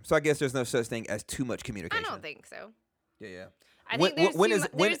 that's true. So I guess there's no such thing as too much communication. I don't think so. Yeah. I think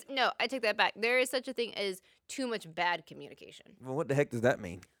no, I take that back. There is such a thing as too much bad communication. Well, what the heck does that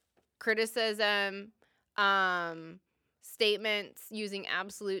mean? Criticism, statements using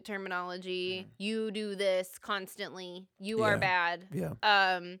absolute terminology. You do this constantly. You are bad. Yeah.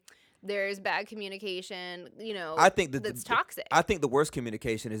 There's bad communication. I think that's toxic. I think the worst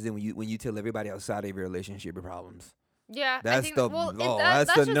communication is then when you tell everybody outside of your relationship your problems. Yeah, that's I think,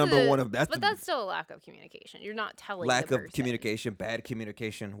 that's the number one of but that's still a lack of communication. You're not telling lack the of communication, bad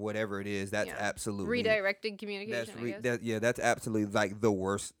communication, whatever it is. That's absolutely redirected communication. That's absolutely like the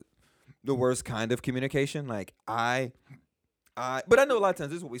worst kind of communication. Like but I know a lot of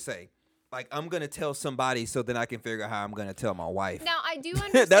times this is what we say. Like I'm gonna tell somebody so then I can figure out how I'm gonna tell my wife. Now I do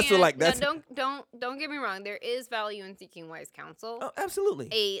understand. Don't get me wrong. There is value in seeking wise counsel. Oh, absolutely.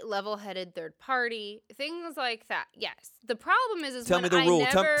 A level-headed third party, things like that. Yes. The problem is tell me the rule.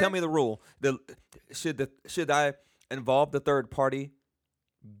 Tell me the rule. Should I involve the third party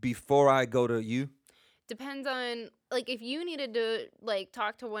before I go to you? Depends on like if you needed to like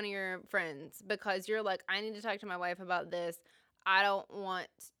talk to one of your friends because you're like I need to talk to my wife about this. I don't want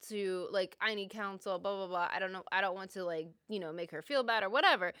to, like, I need counsel, blah, blah, blah. I don't know. I don't want to, like, make her feel bad or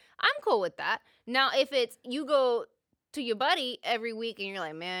whatever. I'm cool with that. Now, if it's you go to your buddy every week and you're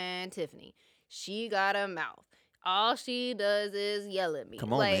like, man, Tiffany, she got a mouth. All she does is yell at me.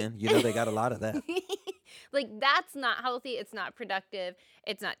 Come on, man. They got a lot of that. Like, that's not healthy. It's not productive.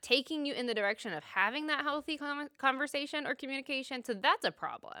 It's not taking you in the direction of having that healthy conversation or communication. So that's a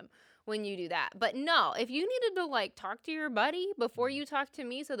problem when you do that. But no, if you needed to like talk to your buddy before you talk to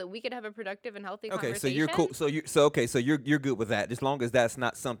me so that we could have a productive and healthy conversation. Okay, so you're cool. So you're good with that. As long as that's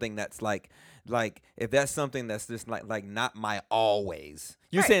not something that's like if that's something that's just like not my always.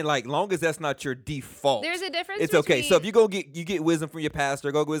 You're saying like long as that's not your default. There's a difference. It's okay. So if you get wisdom from your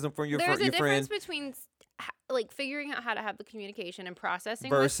pastor, go get wisdom from your friend. There's a difference between like figuring out how to have the communication and processing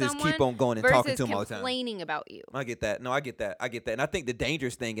versus with someone keep on going and talking to them all the time. Complaining about you. I get that. No, I get that. And I think the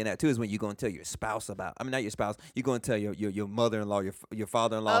dangerous thing in that too is when you go and tell your spouse about. I mean, not your spouse. You go and tell your mother-in-law, your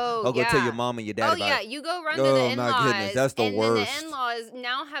father-in-law. Go tell your mom and your dad. You go run to the in-laws. Oh my goodness, that's the worst. And then the in-laws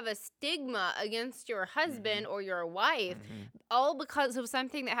now have a stigma against your husband or your wife, all because of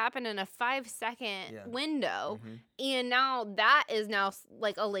something that happened in a 5-second window, and now that is now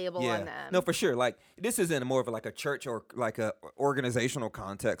like a label on them. No, for sure. Like this isn't more of like a church or like a organizational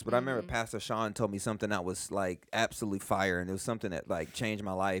context, but I remember Pastor Sean told me something that was like absolutely fire, and it was something that like changed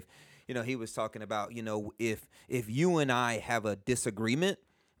my life. He was talking about if you and I have a disagreement,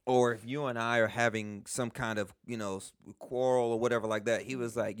 or if you and I are having some kind of quarrel or whatever like that, he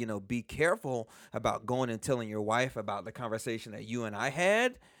was like be careful about going and telling your wife about the conversation that you and I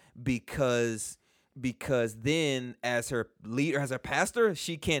had, because because then as her leader, as her pastor,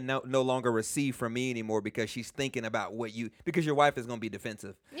 she can no longer receive from me anymore because she's thinking about because your wife is going to be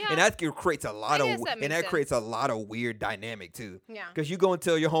defensive. Yeah. And that creates a lot creates a lot of weird dynamic too. Yeah. Because you go and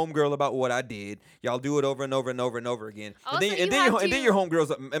tell your homegirl about what I did. Y'all do it over and over and over and over again. Also, and then your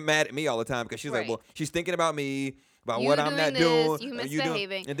homegirl's mad at me all the time because she's like, well, she's thinking about me. About what I'm not doing, you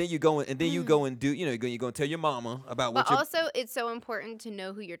misbehaving, and then you go and do, you're going to tell your mama about what. But also, it's so important to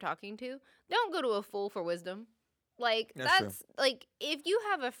know who you're talking to. Don't go to a fool for wisdom. Like that's like if you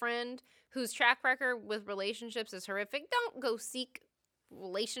have a friend whose track record with relationships is horrific, don't go seek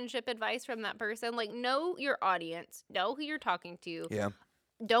relationship advice from that person. Like, know your audience, know who you're talking to. Yeah.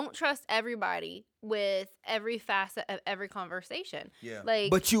 Don't trust everybody with every facet of every conversation. Yeah. Like,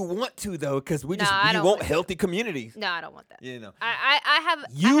 but you want to though, because we want healthy communities. No, I don't want that. You know. I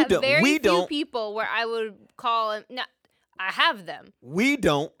have very few people where I would call and no, I have them. We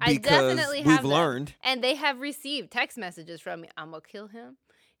don't because we've learned. And they have received text messages from me. I'm gonna kill him.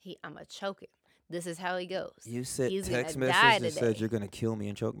 I'm gonna choke him. This is how he goes. You said text message that said you're gonna kill me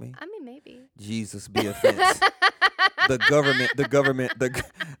and choke me? I mean, maybe. Jesus be offense. The government,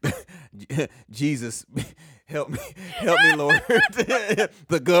 Jesus, help me, Lord.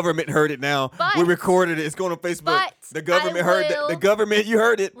 The government heard it now. But, we recorded it. It's going on Facebook. But the government heard it. The government, you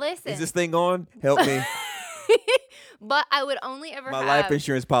heard it. Listen. Is this thing on? Help me. But I would only ever My life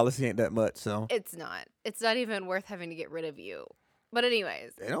insurance policy ain't that much, so. It's not. It's not even worth having to get rid of you. But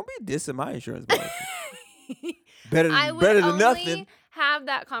anyways. They don't be dissing my insurance policy. better than nothing. Have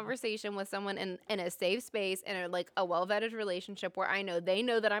that conversation with someone in a safe space and a well-vetted relationship where I know they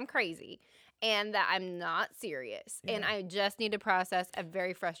know that I'm crazy and that I'm not serious. Yeah. And I just need to process a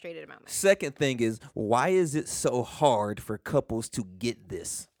very frustrated moment. Second thing is, why is it so hard for couples to get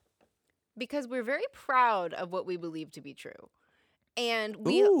this? Because we're very proud of what we believe to be true. And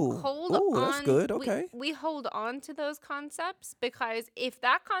we hold on. That's good. Okay. We hold on to those concepts because if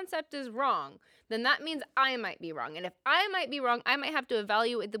that concept is wrong, then that means I might be wrong. And if I might be wrong, I might have to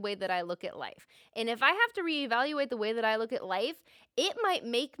evaluate the way that I look at life. And if I have to reevaluate the way that I look at life, it might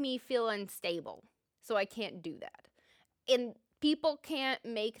make me feel unstable. So I can't do that. And people can't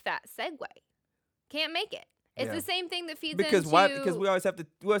make that segue. Can't make it. It's the same thing that feeds into... Why? Because we always have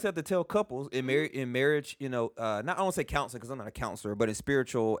to tell couples in marriage, not I don't want to say counseling because I'm not a counselor, but in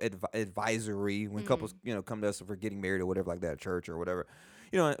spiritual advisory when couples come to us for getting married or whatever like that, at church or whatever,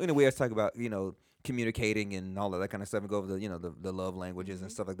 we always talk about communicating and all of that kind of stuff and go over the love languages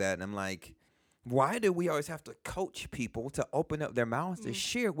and stuff like that. And I'm like, why do we always have to coach people to open up their mouths to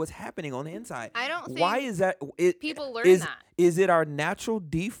share what's happening on the inside? I don't think. Why is that? People learn that. Is it our natural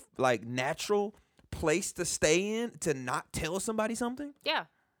natural place to stay in to not tell somebody something? Yeah.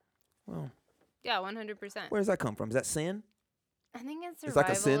 Well. Yeah, 100%. Where does that come from? Is that sin? I think it's like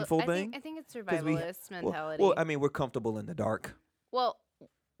a sinful thing. I think it's survivalist mentality. Well, I mean, we're comfortable in the dark. Well,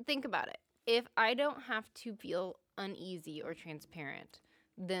 think about it. If I don't have to feel uneasy or transparent,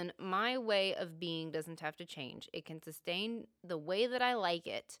 then my way of being doesn't have to change. It can sustain the way that I like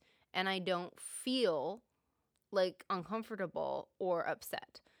it, and I don't feel like uncomfortable or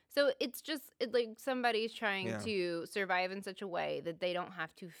upset. So it's just like somebody's trying to survive in such a way that they don't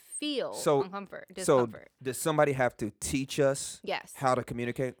have to feel discomfort. So does somebody have to teach us how to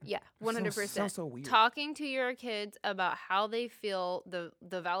communicate? Yeah, 100%. Sounds so weird. Talking to your kids about how they feel, the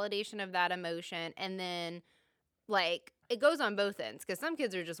validation of that emotion, and then it goes on both ends because some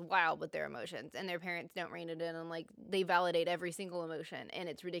kids are just wild with their emotions and their parents don't rein it in and they validate every single emotion and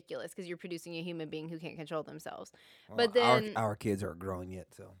it's ridiculous because you're producing a human being who can't control themselves. Well, but then our kids aren't grown yet,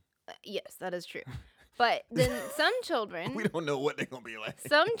 so yes, that is true. But then some children we don't know what they're gonna be like.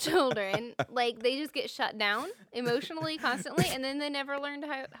 Some children they just get shut down emotionally constantly and then they never learn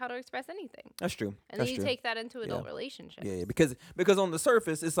how to express anything. That's true. And then you take that into adult relationships. Yeah, because on the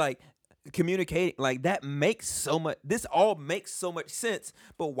surface it's like communicating that makes so much. This all makes so much sense,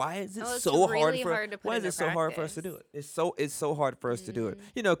 but why is it so really hard for? Why is it so hard for us to do it? It's so hard for us to do it.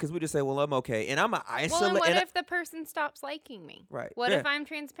 Because we just say, "Well, I'm okay," and I'm an isolate. Well, and what if the person stops liking me? Right. What if I'm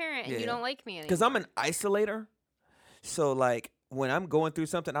transparent and you don't like me anymore? Because I'm an isolator, so when I'm going through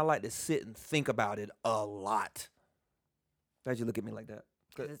something, I like to sit and think about it a lot. Why'd you look at me like that?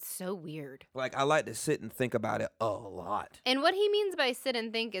 Because it's so weird. I like to sit and think about it a lot. And what he means by sit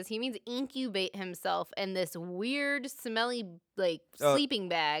and think is he means incubate himself in this weird, smelly, sleeping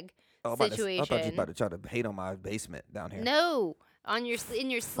bag situation. I thought you were about to try to hate on my basement down here. No. In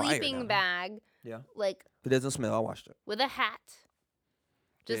your sleeping bag. Yeah. It doesn't smell. I washed it. With a hat.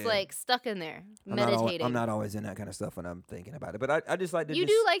 Just like stuck in there, meditating. I'm not always in that kind of stuff when I'm thinking about it. But I just like to. You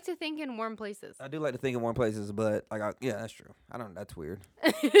do like to think in warm places. I do like to think in warm places, but yeah, that's true. I don't. That's weird.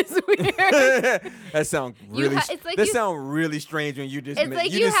 It's weird. That sounds really. Sounds really strange when you just. It's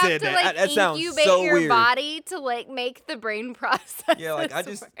like you just have said to that. like That sounds incubate so your weird. body to like make the brain process. Yeah, like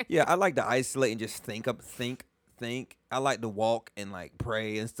I like to isolate and just think. I like to walk and like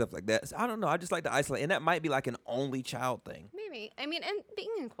pray and stuff like that. So I don't know. I just like to isolate, and that might be like an only child thing. Maybe. I mean, and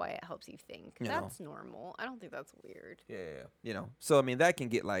being in quiet helps you think. That's normal. I don't think that's weird. Yeah. So I mean, that can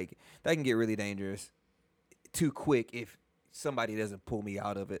get really dangerous too quick if somebody doesn't pull me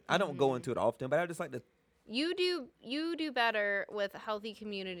out of it. I don't go into it often, but I just like to. You do better with a healthy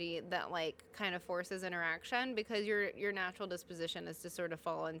community that like kind of forces interaction, because your natural disposition is to sort of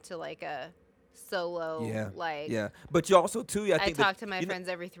fall into like a solo but you also too I talk to my friends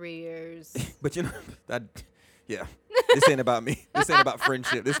every 3 years. But this ain't about me. This ain't about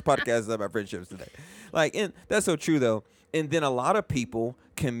friendship. This podcast is about friendships today. Like, and that's so true though. And then a lot of people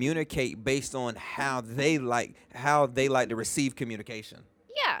communicate based on how they like to receive communication.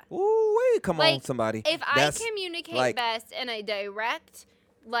 Yeah. Ooh, wait, come on, somebody. If I communicate best in a direct,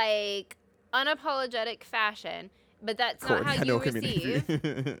 like, unapologetic fashion, but that's not how you receive.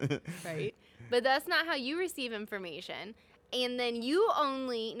 Right? But that's not how you receive information. And then you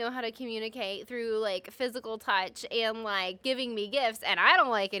only know how to communicate through, like, physical touch and, like, giving me gifts. And I don't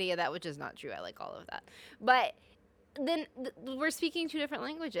like any of that, which is not true. I like all of that. But then we're speaking two different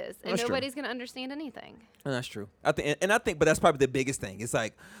languages, and nobody's going to understand anything. And that's true. I think, but that's probably the biggest thing. It's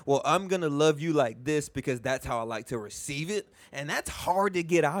like, well, I'm going to love you like this because that's how I like to receive it. And that's hard to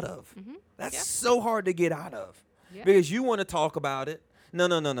get out of. Mm-hmm. That's so hard to get out of. Yeah. Because you want to talk about it. No.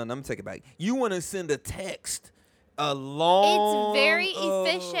 I'm going to take it back. You want to send a text It's very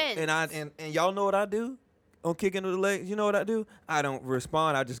efficient. And y'all know what I do on Kicking to the Legs? You know what I do? I don't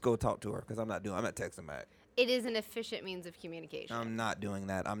respond. I just go talk to her because I'm not texting back. It is an efficient means of communication. I'm not doing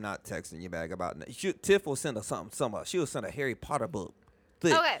that. I'm not texting you back about it. Tiff will send something. She'll send a Harry Potter book.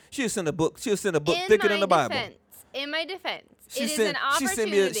 Thick. Okay. She'll send a book thicker than the Bible. In my defense, it is an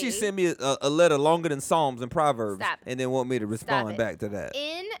opportunity. She sent me a letter longer than Psalms and Proverbs, and then want me to respond back to that.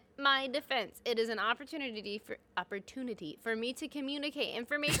 In my defense, it is an opportunity for me to communicate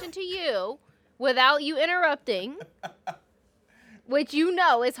information to you without you interrupting, which you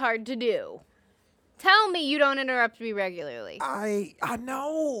know is hard to do. Tell me you don't interrupt me regularly. I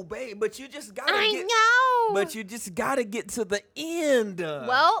know, babe, but you just gotta know. But you just gotta get to the end.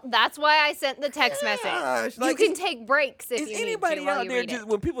 Well, that's why I sent the text message. Like, you can take breaks if you need to. Is anybody out there just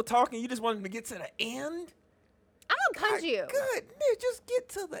when people talking, you just want them to get to the end? I'm gonna cut you. Good, just get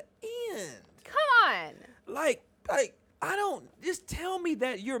to the end. Come on. Like I don't. Just tell me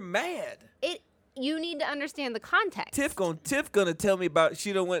that you're mad. You need to understand the context. Tiff gonna tell me about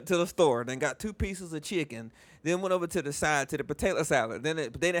she done went to the store, then got 2 pieces of chicken, then went over to the side to the potato salad.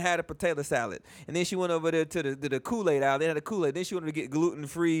 Then they had a potato salad, and then she went over there to the Kool-Aid aisle. They had a Kool-Aid. Then she wanted to get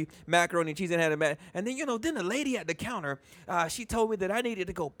gluten-free macaroni and cheese and had a and then then the lady at the counter, she told me that I needed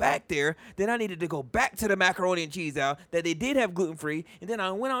to go back there. Then I needed to go back to the macaroni and cheese aisle that they did have gluten-free. And then I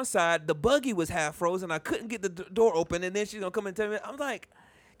went outside. The buggy was half frozen. I couldn't get the door open. And then she's gonna come and tell me. I'm like,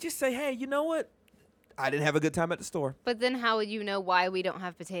 just say, hey, you know what? I didn't have a good time at the store. But then how would you know why we don't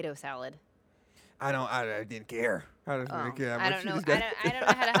have potato salad? I didn't care. I didn't really care. I don't know. I don't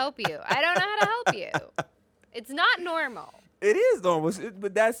know how to help you. I don't know how to help you. It's not normal. It is normal,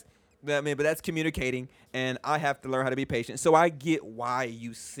 but that's communicating, and I have to learn how to be patient. So I get why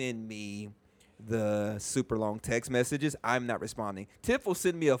you send me the super long text messages. I'm not responding. Tiff will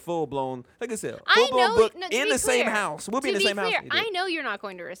send me a full-blown, like I said, full-blown book in the same house. We'll be in the same house. I know you're not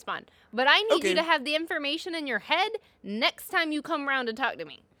going to respond, but I need you to have the information in your head next time you come around to talk to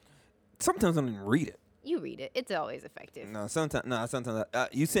me. Sometimes I don't even read it. You read it. It's always effective. Sometimes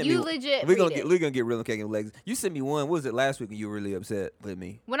you sent me. You legit. We're gonna get real Kicking the Legs. You sent me one. What was it last week? And you were really upset with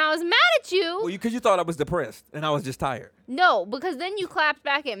me. When I was mad at you. Well, because you thought I was depressed and I was just tired. No, because then you clapped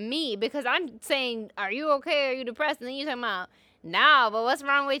back at me because I'm saying, "Are you okay? Are you depressed?" And then you talking about, "No, but what's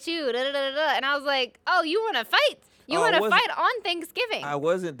wrong with you?" Da, da, da, da. And I was like, "Oh, you want to fight? You want to fight on Thanksgiving?" I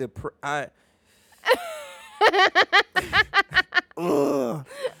wasn't depressed.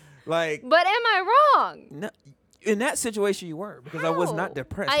 Like. But am I wrong? No. In that situation, you were, because I was not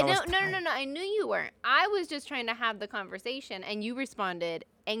depressed. No. I knew you weren't. I was just trying to have the conversation, and you responded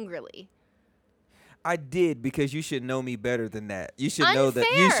angrily. I did, because you should know me better than that. You should know that.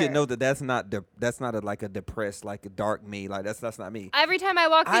 You should know that that's not like a depressed, like a dark me. Like that's not me. Every time I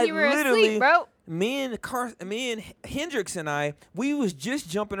walked in, you were asleep, bro. Me and Hendrix and we was just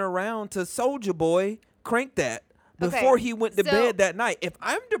jumping around to Soulja Boy, Crank That, before he went to bed that night. If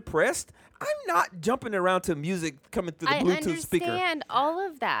I'm depressed, I'm not jumping around to music coming through the Bluetooth speaker. I understand all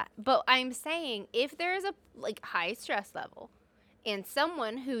of that, but I'm saying if there is a high stress level and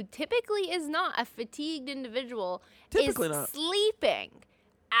someone who typically is not a fatigued individual is sleeping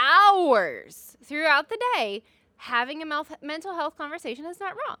hours throughout the day, having a mental health conversation is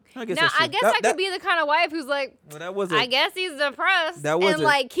not wrong. I guess I could be the kind of wife who's like, I guess he's depressed,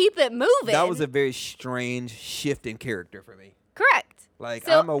 and keep it moving. That was a very strange shift in character for me. Correct.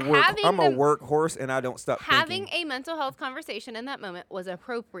 So I'm a workhorse, and I don't stop having a mental health conversation in that moment was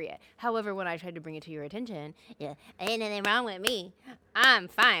appropriate. However, when I tried to bring it to your attention, ain't anything wrong with me. I'm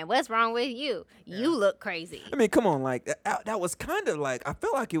fine. What's wrong with you? Yeah. You look crazy. I mean, come on, that was kind of I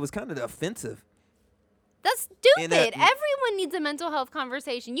felt like it was kind of offensive. That's stupid. Everyone needs a mental health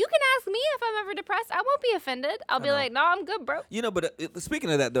conversation. You can ask me if I'm ever depressed. I won't be offended. I'll be like, no, I'm good, bro. But speaking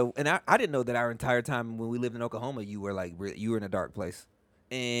of that, though, and I didn't know that our entire time when we lived in Oklahoma, you were in a dark place.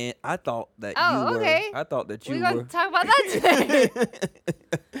 And I thought that you were. Okay. I thought that you were. We're going to talk about that today.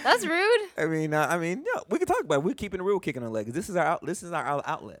 That's rude. I mean, yeah, we can talk about it. We're keeping it real, kicking on legs. This is our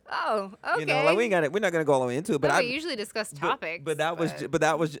outlet. Oh, okay. We're not gonna go all the way into it. But we usually discuss topics. But that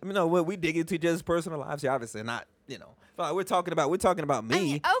was we dig into each other's personal lives here, obviously, not But we're talking about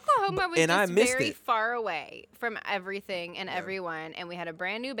me. Oklahoma was just very far away from everything and everyone, and we had a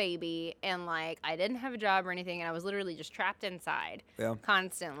brand new baby, and I didn't have a job or anything, and I was literally just trapped inside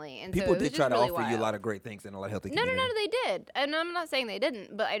constantly. And people so did try to really offer you a lot of great things and a lot of healthy. No, they did, and I'm not saying they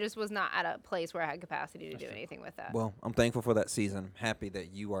didn't, but I just was not at a place where I had capacity to do anything with that. Well, I'm thankful for that season. Happy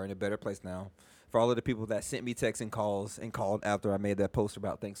that you are in a better place now. For all of the people that sent me texts and calls and called after I made that post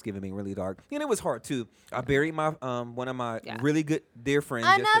about Thanksgiving being really dark. And it was hard, too. I buried my one of my really good dear friends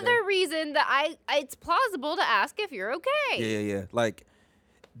Another reason that it's plausible to ask if you're okay. Yeah.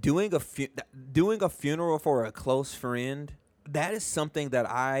 Doing a funeral for a close friend, that is something that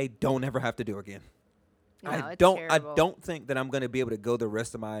I don't ever have to do again. No, I don't think that I'm going to be able to go the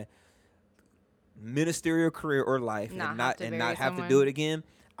rest of my ministerial career or life and not have to do it again.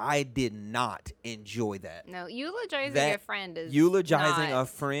 I did not enjoy that. No, eulogizing a friend is a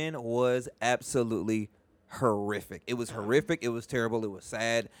friend was absolutely horrific. It was horrific. It was terrible. It was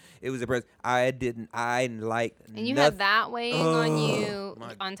sad. It was depressing. And you had that weighing on you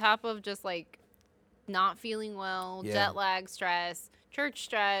on top of just not feeling well, jet lag stress, church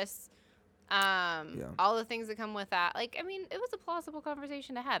stress, all the things that come with that. It was a plausible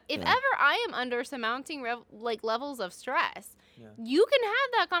conversation to have. If ever I am under surmounting levels of stress, you can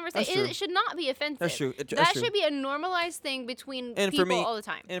have that conversation. It should not be offensive. That's true. That should be a normalized thing between people all the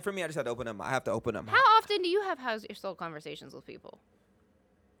time. And for me, I just have to open up. I have to open up. How often do you have your soul conversations with people?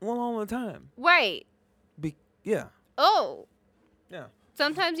 Well, all the time. Right. Yeah. Oh. Yeah.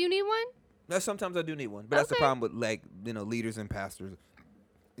 Sometimes you need one? Sometimes I do need one. But that's the problem with leaders and pastors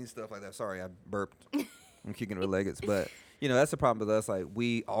and stuff like that. Sorry, I burped. I'm kicking it with leggeds. But that's the problem with us.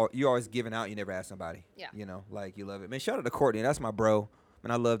 You're always giving out. You never ask somebody. Yeah. You love it. Man, shout out to Courtney. That's my bro.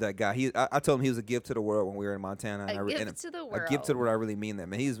 Man, I love that guy. I told him he was a gift to the world when we were in Montana. A gift to the world. A gift to the world. I really mean that,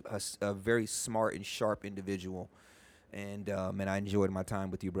 man. He's a very smart and sharp individual. And, man, I enjoyed my time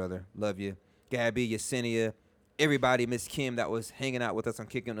with you, brother. Love you. Gabby, Yesenia, everybody, Miss Kim that was hanging out with us on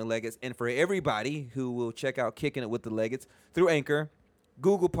Kicking It with the Leggets. And for everybody who will check out Kicking It with the Leggets through Anchor,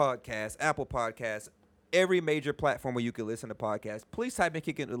 Google Podcasts, Apple Podcasts, every major platform where you can listen to podcasts, please type in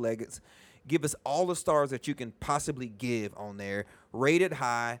Kicking It with the Leggets. Give us all the stars that you can possibly give on there. Rate it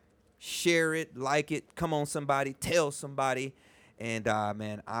high. Share it. Like it. Come on, somebody. Tell somebody. And,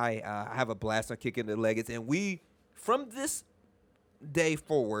 man, I have a blast on Kicking It with the Leggets. And we, from this day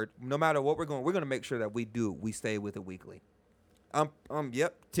forward, no matter what we're going to make sure that we stay with it weekly.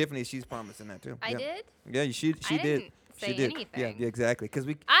 Yep, Tiffany, she's promising that too. I did? Yeah, she did. She did. Anything. Yeah, exactly. Because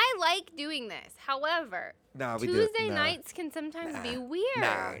I like doing this. However, Tuesday nights can sometimes be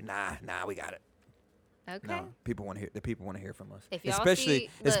weird. Nah, we got it. Okay. No, people want to hear from us. If y'all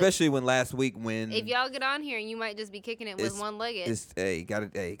especially when last week when if y'all get on here, you might just be kicking it with one legged.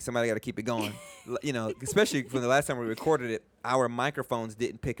 Somebody got to keep it going. Especially from the last time we recorded it, our microphones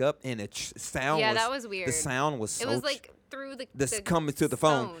didn't pick up and the sound. Yeah, that was weird. The sound was so. It was through the coming to the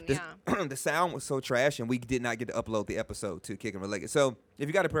phone. Yeah. The sound was so trash, and we did not get to upload the episode to Kicking It with the Leggets. So if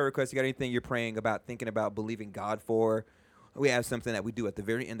you got a prayer request, you got anything you're praying about, thinking about, believing God for, we have something that we do at the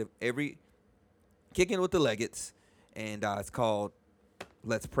very end of every Kicking It with the Leggets, and it's called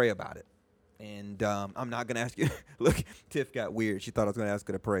Let's Pray About It. And I'm not going to ask you. Look, Tiff got weird. She thought I was going to ask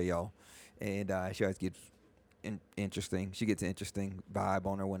her to pray, y'all. And she always gets interesting. She gets an interesting vibe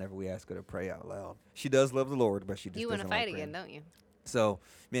on her whenever we ask her to pray out loud. She does love the Lord, but she just You doesn't want to fight like again, don't you? So,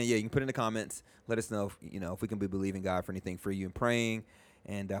 man, yeah, you can put in the comments. Let us know, if we can be believing God for anything for you and praying.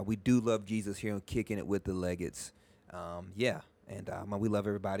 And we do love Jesus here and kicking it with the Legates. Yeah, and we love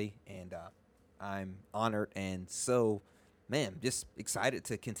everybody. And I'm honored and so, man, just excited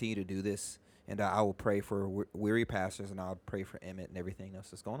to continue to do this. And I will pray for weary pastors, and I'll pray for Emmett and everything else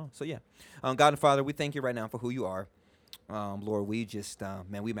that's going on. So, yeah. God and Father, we thank you right now for who you are. Lord, we just,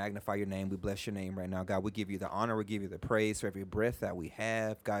 man, we magnify your name. We bless your name right now. God, we give you the honor. We give you the praise for every breath that we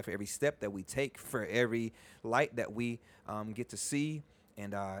have. God, for every step that we take, for every light that we get to see,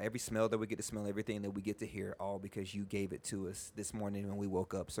 and every smell that we get to smell, everything that we get to hear, all because you gave it to us this morning when we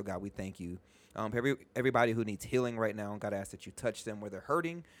woke up. So, God, we thank you. Everybody who needs healing right now, God, I ask that you touch them where they're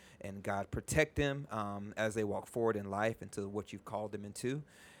hurting, and God, protect them as they walk forward in life into what you've called them into.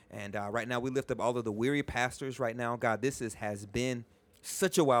 And right now, we lift up all of the weary pastors right now. God, this has been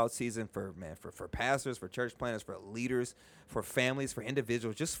such a wild season for pastors, for church planners, for leaders, for families, for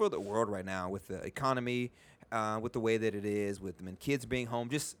individuals, just for the world right now with the economy, with the way that it is, with kids being home,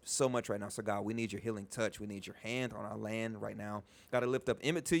 just so much right now. So, God, we need your healing touch. We need your hand on our land right now. God, I lift up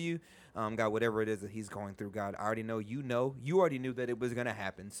Emmett to you. God, whatever it is that he's going through, God, I already know you already knew that it was going to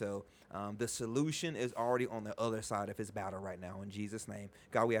happen. So the solution is already on the other side of his battle right now. In Jesus' name,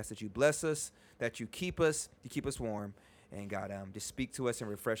 God, we ask that you bless us, that you keep us warm. And God, just speak to us and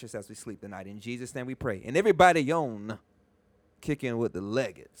refresh us as we sleep tonight. In Jesus' name we pray. And everybody on Kicking with the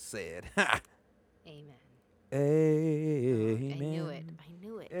Legates said, Amen. Amen. I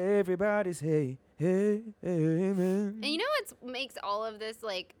knew it. Everybody say, amen. And you know what makes all of this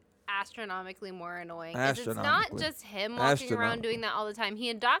like astronomically more annoying is it's not just him walking around doing that all the time.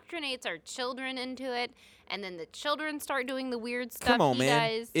 He indoctrinates our children into it, and then the children start doing the weird stuff. Come on,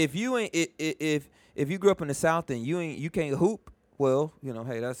 man. Does. If you ain't if you grew up in the South and you can't hoop, well,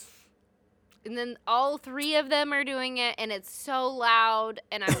 hey, that's. And then all three of them are doing it, and it's so loud,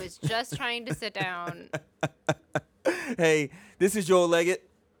 and I was just trying to sit down. Hey, this is Joel Leggett.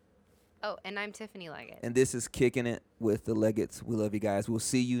 Oh, and I'm Tiffany Leggett. And this is Kicking It with the Legates. We love you guys. We'll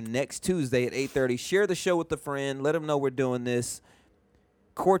see you next Tuesday at 8:30. Share the show with a friend. Let them know we're doing this.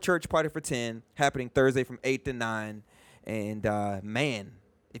 Core Church Party for 10, happening Thursday from 8 to 9. And, man,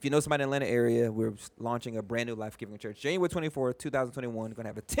 if you know somebody in the Atlanta area, we're launching a brand new Life Giving Church. January 24th, 2021. We're going to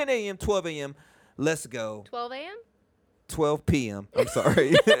have a 10 a.m., 12 a.m. Let's go. 12 a.m.? 12 p.m. I'm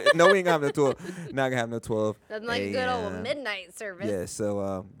sorry. No, we ain't gonna have no 12. Not gonna have no 12. That's like a good old midnight service. Yeah,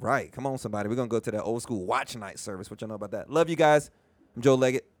 so, right. Come on, somebody. We're gonna go to that old school watch night service. What y'all know about that? Love you guys. I'm Joel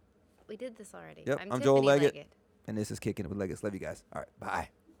Leggett. We did this already. Yep, I'm Joel Leggett. And this is Kicking It with Legates. Love you guys. All right, bye.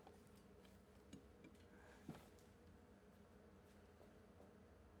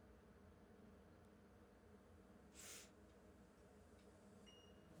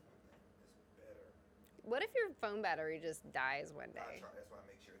 What if your phone battery just dies one day? That's why I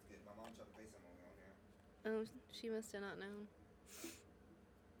make sure it's good. My mom tried to play something on here. Oh, she must have not known.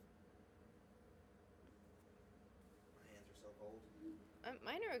 My hands are so cold.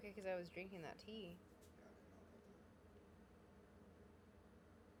 Mine are okay because I was drinking that tea.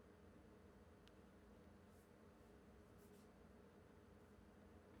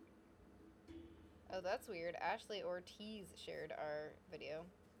 Oh, that's weird. Ashley Ortiz shared our video.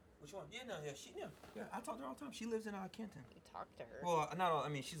 Which one? Yeah, I talk to her all the time. She lives in Kenton. You talk to her? Well, not all. I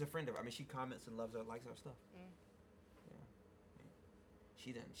mean, she's a friend of her. I mean, she comments and loves her, likes our stuff. Mm.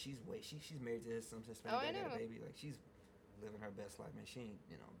 Yeah. She's married to some Hispanic guy, got a baby. Like, she's living her best life, man. She ain't,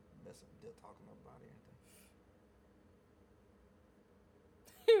 messing deal talking about it or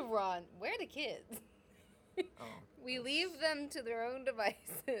anything. Ron, where are the kids? We leave them to their own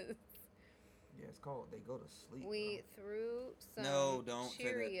devices. Yeah, it's called They Go to Sleep. We threw some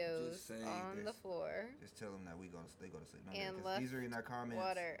Cheerios on the floor. Just tell them that they go to sleep. And left these are in our comments.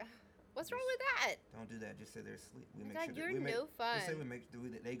 Water. What's wrong with that? Don't do that. Just say they're asleep. You're no fun. Just say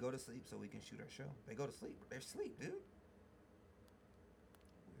they go to sleep so we can shoot our show. They go to sleep. They're asleep, dude.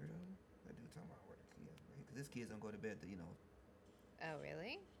 Weirdo. That dude talking about where the kids. Because his kids don't go to bed, Oh,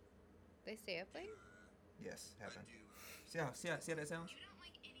 really? They stay up late? Yes, happen. See how that sounds?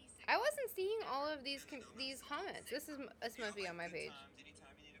 I wasn't seeing all of these comments. This must be on my page.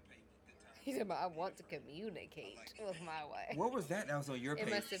 He said, I want to communicate with my wife. What was that? That was on your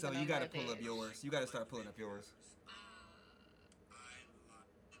page. So you got to pull up yours. You got to start pulling up yours.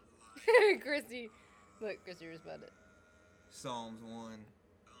 Christy. Look, Christy responded. Psalms 1. Little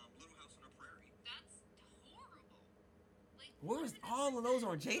House on the Prairie. That's horrible. Where's all of those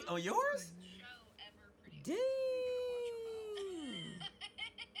on yours? Dang.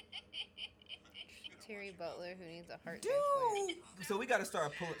 Terry Butler, who needs a heart transplant. So we got to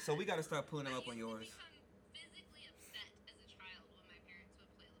start pulling them up on yours.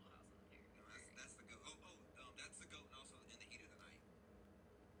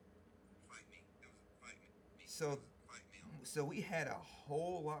 So we had a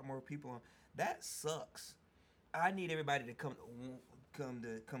whole lot more people on. That sucks. I need everybody to come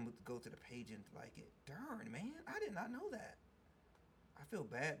go to the page and like it. Darn, man, I did not know that. I feel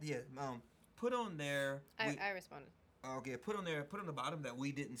bad. Yeah, put on there. I responded. Okay, put on there. Put on the bottom that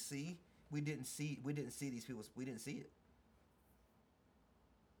we didn't see. We didn't see these people. We didn't see it.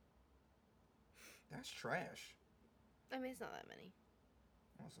 That's trash. I mean, it's not that many.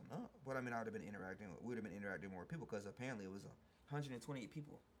 That's enough. But I mean, I would have been interacting. We would have been interacting with more people because apparently it was 128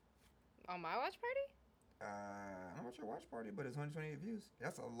 people. On my watch party? I don't know about your watch party, but it's 128 views.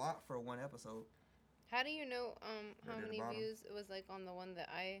 That's a lot for one episode. How do you know how many views it was like on the one that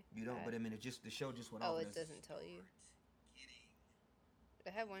I? You don't, but I mean, the show just went off. Oh, it doesn't tell you.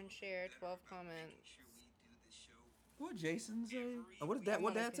 It had 1 share, 12 comments. What Jason say? Oh, what is that?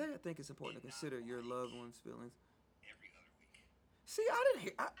 What Dad say? I think it's important to consider your loved one's feelings. See, I didn't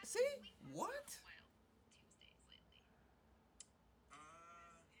hear. See what?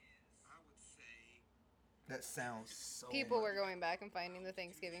 That sounds so. People were going back and finding the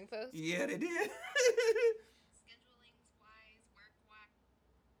Thanksgiving post. Yeah, they did.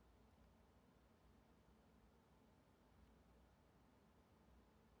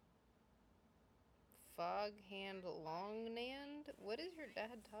 Fog hand longnand? What is your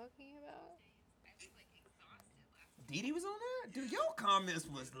dad talking about? Dee Dee was on that? Dude, your comments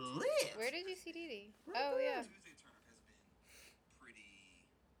was lit. Where did you see Dee Dee? Oh, yeah.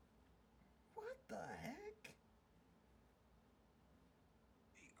 What the heck?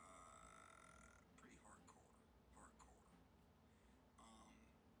 Pretty hardcore.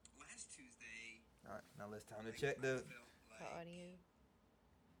 Last Tuesday. All right, now it's time to check the audio.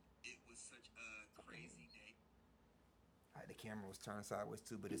 It was such a crazy day. All right, the camera was turned sideways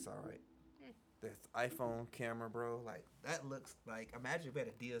too, but it's all right. This iPhone camera, bro, like that looks like. Imagine if we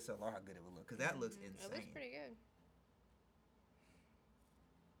had a DSLR, how good it would look, because that looks insane. It looks pretty good.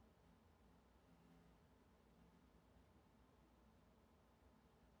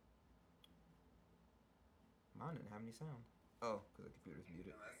 Mine didn't have any sound. Oh, because the computer's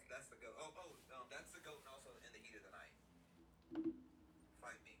muted. No, that's the goat. That's the goat, and also in the heat of the night.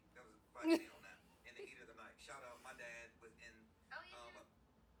 Fight me. That was fight me on that. In the heat of the night. Shout out, my dad was in.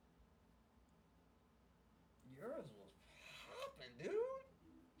 Yours was popping, dude.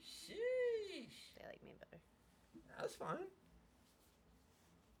 Sheesh. They like me better. That's fine.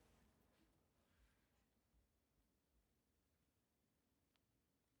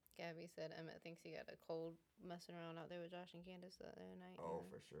 Gabby said Emmett thinks he got a cold messing around out there with Josh and Candace the other night. Oh,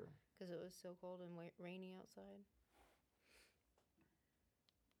 for sure. Because it was so cold and rainy outside.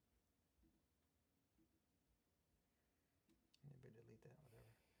 Maybe delete that, whatever.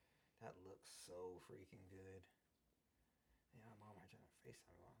 That looks so freaking good. Yeah, my mom was trying to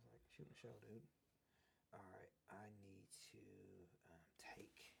FaceTime me. I was like, shooting the show, dude. All right, I need to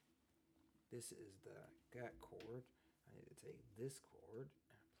take. This is the GAT cord. I need to take this cord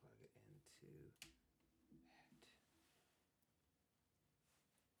and plug it into